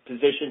is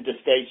positioned to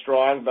stay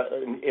strong, but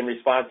in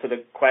response to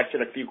the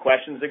question a few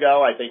questions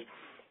ago, I think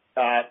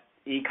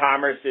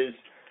e-commerce is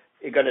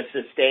going to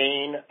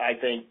sustain. I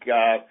think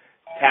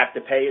tap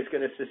to pay is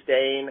going to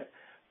sustain.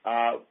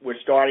 We're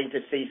starting to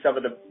see some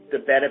of the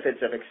benefits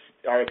of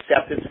our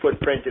acceptance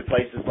footprint in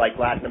places like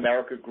Latin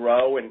America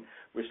grow, and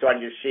we're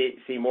starting to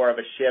see more of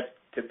a shift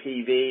to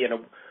PV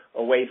and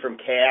away from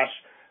cash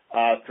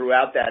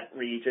throughout that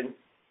region.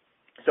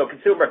 So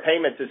consumer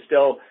payments is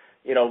still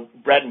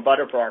bread and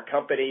butter for our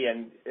company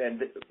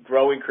and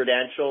growing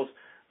credentials,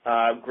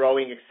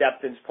 growing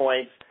acceptance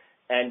points,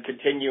 and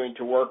continuing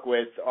to work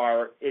with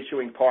our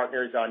issuing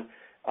partners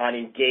on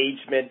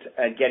engagement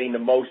and getting the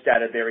most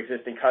out of their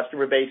existing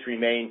customer base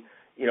remain,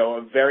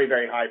 a very,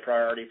 very high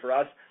priority for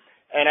us.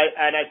 And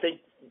I think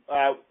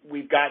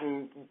we've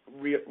gotten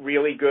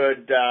really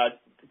good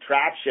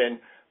traction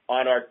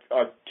on our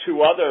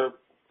two other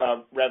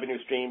revenue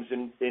streams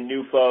in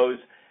new flows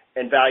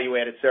and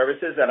value-added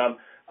services. And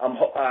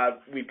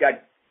we've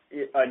got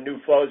a new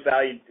flows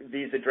value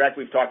Visa Direct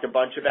we've talked a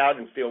bunch about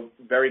and feel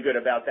very good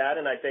about that.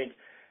 And I think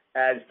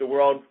as the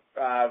world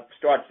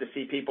starts to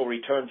see people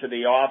return to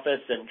the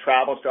office and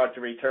travel start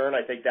to return,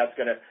 I think that's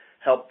going to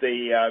help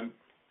the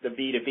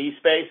B2B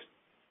space.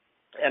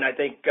 And I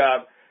think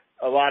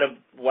a lot of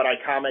what I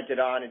commented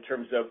on in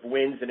terms of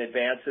wins and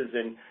advances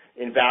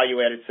in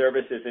value-added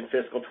services in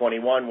fiscal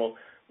 21 will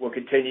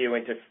continue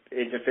into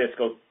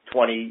fiscal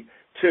 22.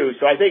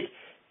 So I think,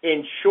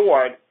 in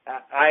short,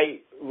 I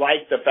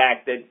like the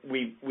fact that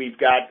we've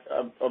got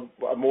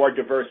a more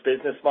diverse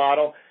business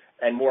model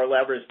and more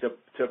levers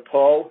to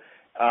pull.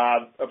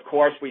 Of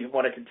course, we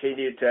want to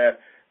continue to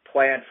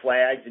plant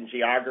flags in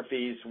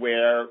geographies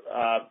where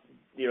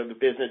the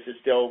business is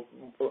still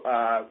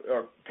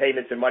or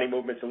payments and money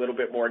movements a little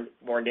bit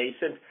more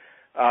nascent.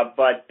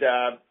 But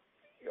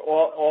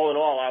all in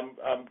all,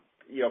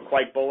 I'm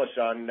quite bullish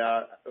on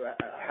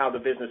how the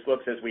business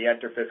looks as we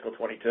enter fiscal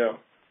 22.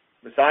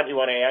 Vasant, you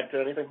want to add to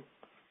anything?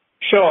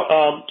 Sure.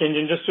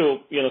 Tien-Tsin, just to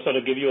sort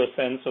of give you a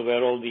sense of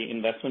where all the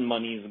investment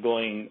money is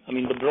going. I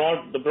mean, the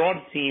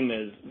broad theme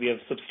is we have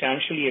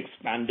substantially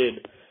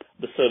expanded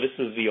the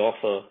services we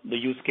offer, the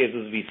use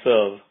cases we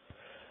serve,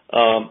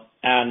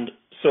 and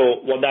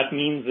so what that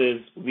means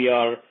is we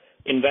are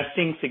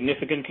investing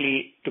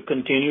significantly to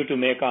continue to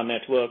make our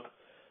network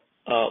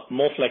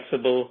more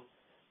flexible,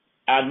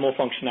 add more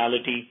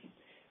functionality.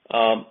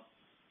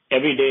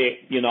 Every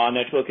day, our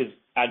network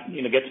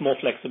gets more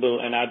flexible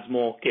and adds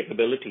more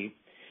capability.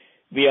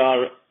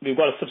 We've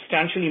got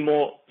substantially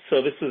more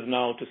services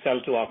now to sell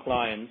to our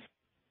clients,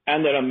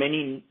 and there are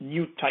many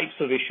new types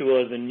of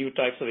issuers and new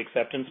types of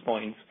acceptance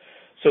points.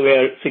 So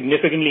we're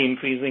significantly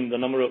increasing the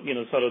number of,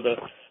 sort of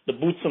the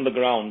boots on the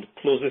ground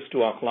closest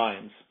to our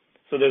clients.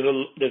 So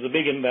there's a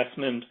big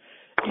investment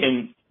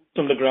in boots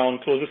on the ground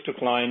closest to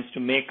clients to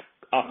make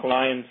our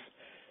clients,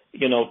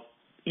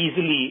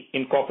 easily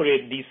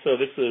incorporate these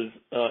services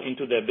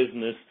into their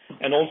business,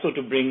 and also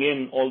to bring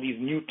in all these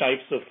new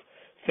types of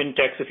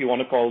fintechs, if you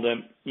want to call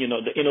them,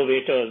 the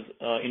innovators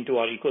into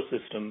our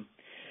ecosystem.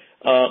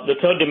 The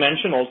third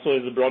dimension also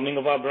is the broadening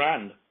of our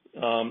brand.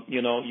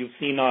 You've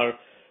seen our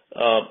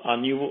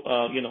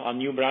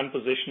new brand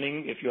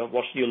positioning. If you have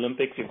watched the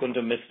Olympics, you couldn't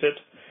have missed it.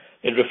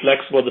 It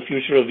reflects what the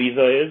future of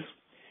Visa is.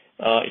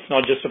 It's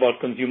not just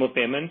about consumer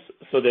payments.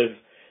 So there's,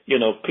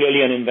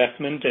 clearly an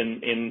investment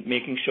in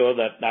making sure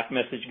that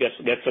message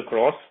gets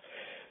across.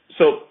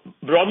 So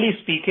broadly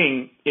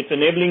speaking, it's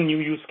enabling new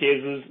use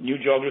cases, new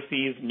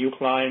geographies, new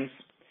clients,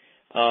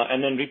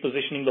 and then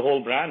repositioning the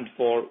whole brand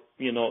for,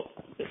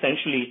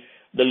 essentially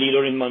the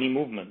leader in money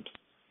movement.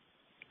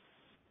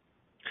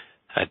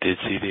 I did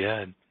see the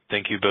ad.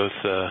 Thank you both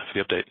for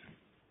the update.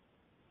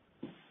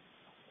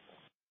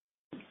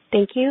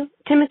 Thank you.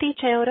 Timothy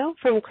Chiodo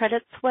from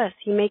Credit Suisse.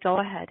 You may go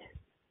ahead.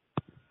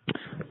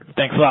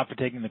 Thanks a lot for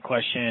taking the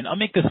question. I'll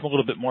make this a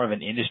little bit more of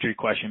an industry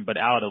question, but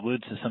Al, it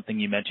alludes to something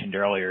you mentioned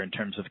earlier in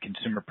terms of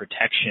consumer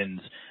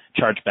protections,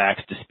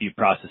 chargebacks, dispute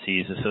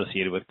processes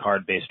associated with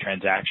card-based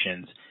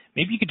transactions.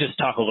 Maybe you could just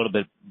talk a little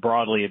bit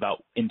broadly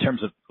about, in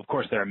terms of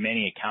course, there are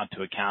many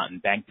account-to-account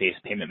and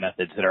bank-based payment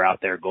methods that are out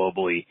there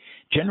globally.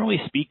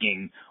 Generally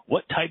speaking,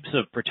 what types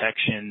of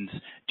protections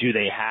do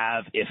they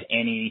have, if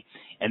any?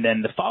 And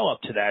then the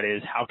follow-up to that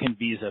is, how can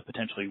Visa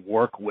potentially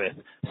work with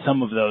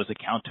some of those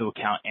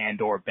account-to-account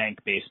and or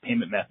bank-based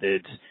payment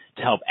methods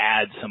to help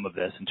add some of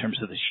this in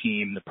terms of the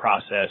scheme, the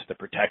process, the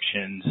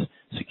protections,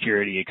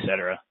 security, et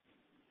cetera?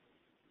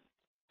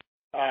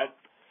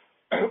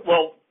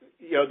 Well,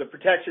 the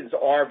protections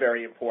are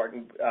very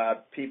important.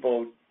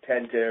 People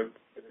tend to,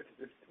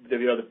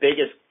 the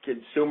biggest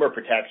consumer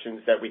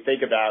protections that we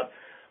think about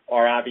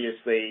are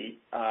obviously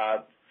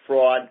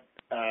fraud,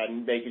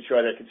 and making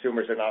sure that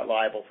consumers are not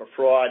liable for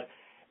fraud,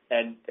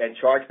 and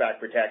chargeback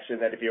protection,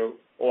 that if you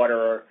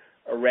order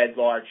a red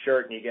large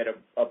shirt and you get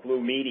a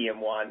blue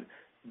medium one,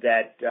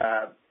 that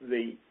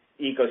the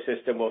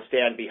ecosystem will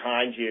stand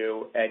behind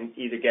you and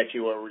either get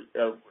you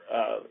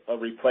a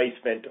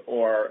replacement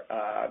or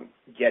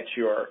get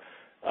your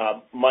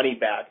money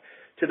back.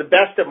 To the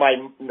best of my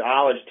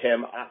knowledge,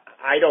 Tim,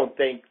 I don't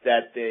think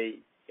that the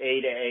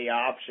A2A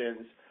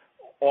options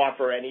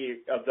offer any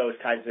of those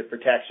kinds of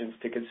protections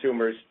to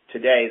consumers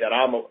today that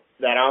I'm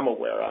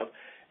aware of.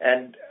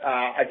 And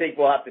I think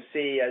we'll have to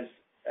see as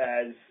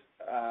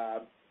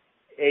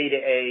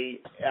A2A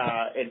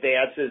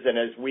advances and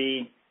as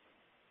we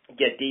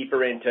get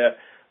deeper into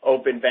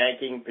open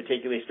banking,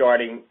 particularly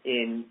starting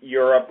in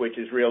Europe, which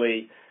is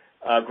really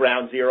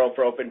ground zero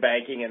for open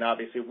banking, and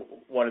obviously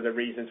one of the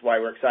reasons why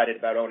we're excited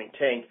about owning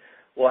Tink.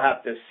 we'll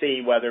have to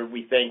see whether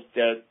we think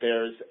that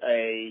there's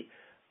a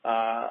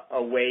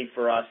way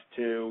for us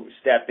to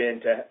step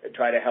in to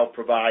try to help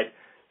provide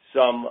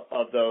some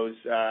of those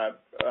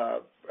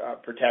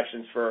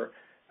protections for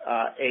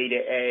A to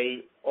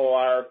A,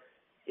 or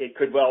it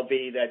could well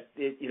be that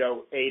A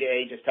to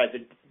A just has a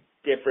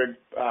different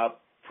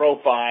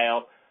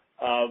profile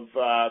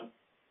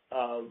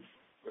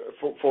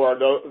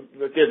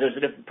there's a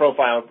different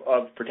profile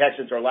of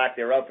protections or lack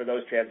thereof for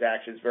those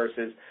transactions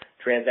versus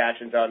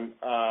transactions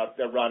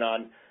that run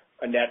on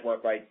a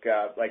network like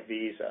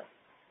Visa.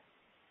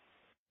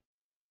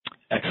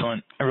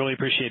 Excellent. I really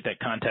appreciate that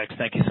context.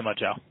 Thank you so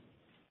much, Al.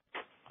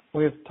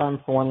 We have time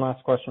for one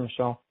last question,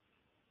 Michelle.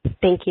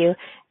 Thank you.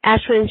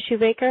 Ashwin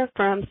Shirvaikar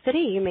from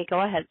Citi, you may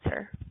go ahead,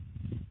 sir.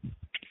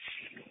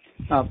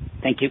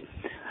 Thank you.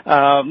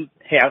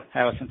 Hey, Al. Hi,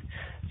 Vasant.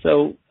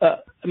 So,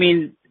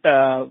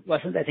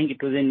 Vasant, I think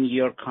it was in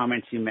your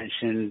comments you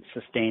mentioned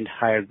sustained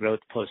higher growth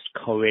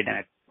post-COVID,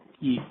 and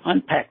you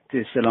unpacked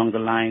this along the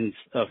lines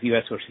of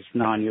U.S. versus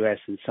non-U.S.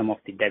 and some of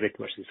the debit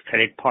versus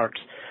credit parts.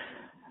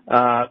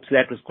 So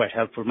that was quite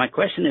helpful. My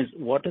question is,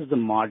 what does the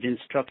margin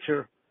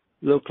structure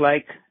look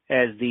like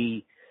as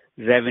the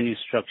revenue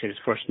structure is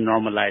first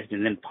normalized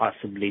and then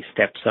possibly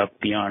steps up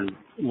beyond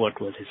what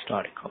was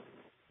historical?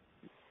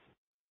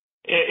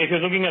 If you're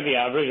looking at the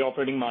average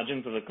operating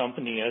margins of the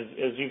company,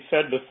 as you've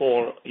said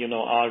before,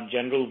 our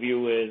general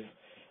view is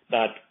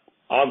that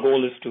our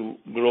goal is to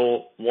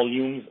grow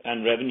volumes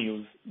and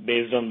revenues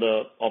based on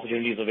the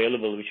opportunities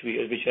available, which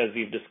as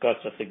we've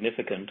discussed, are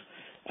significant.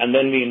 And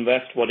then we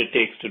invest what it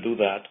takes to do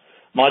that.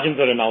 Margins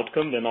are an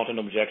outcome, they're not an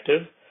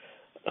objective.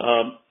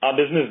 Our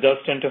business does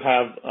tend to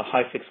have a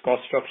high fixed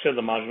cost structure.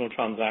 The marginal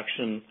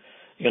transaction,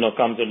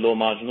 comes at low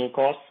marginal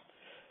costs.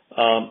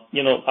 Our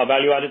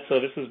value-added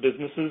services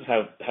businesses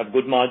have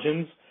good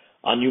margins.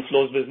 Our new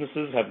flows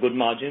businesses have good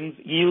margins.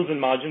 Yields and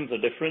margins are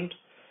different.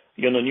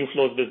 New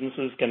flows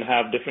businesses can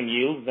have different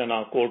yields than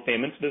our core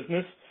payments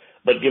business,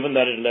 but given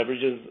that it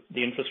leverages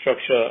the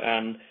infrastructure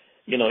and,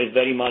 is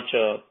very much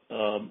a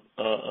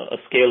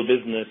scale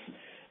business,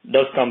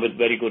 does come with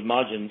very good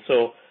margins.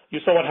 So you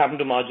saw what happened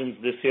to margins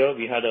this year.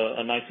 We had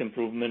a nice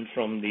improvement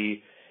from the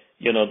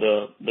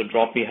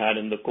drop we had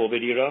in the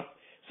COVID era.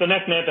 So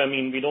net,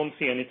 we don't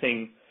see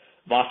anything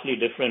vastly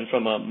different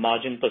from a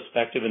margin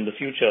perspective in the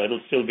future.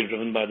 It'll still be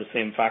driven by the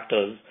same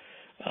factors.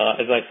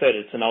 As I said,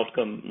 it's an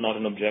outcome, not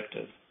an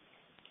objective.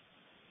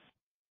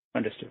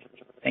 Understood.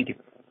 Thank you.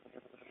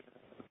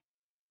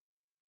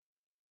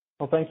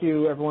 Well, thank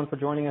you everyone for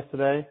joining us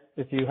today.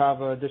 If you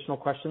have additional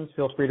questions,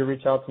 feel free to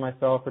reach out to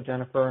myself or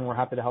Jennifer, and we're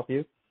happy to help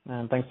you.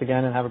 And thanks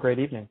again, and have a great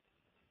evening.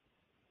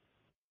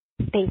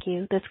 Thank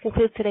you. This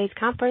concludes today's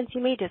conference.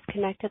 You may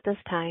disconnect at this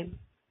time.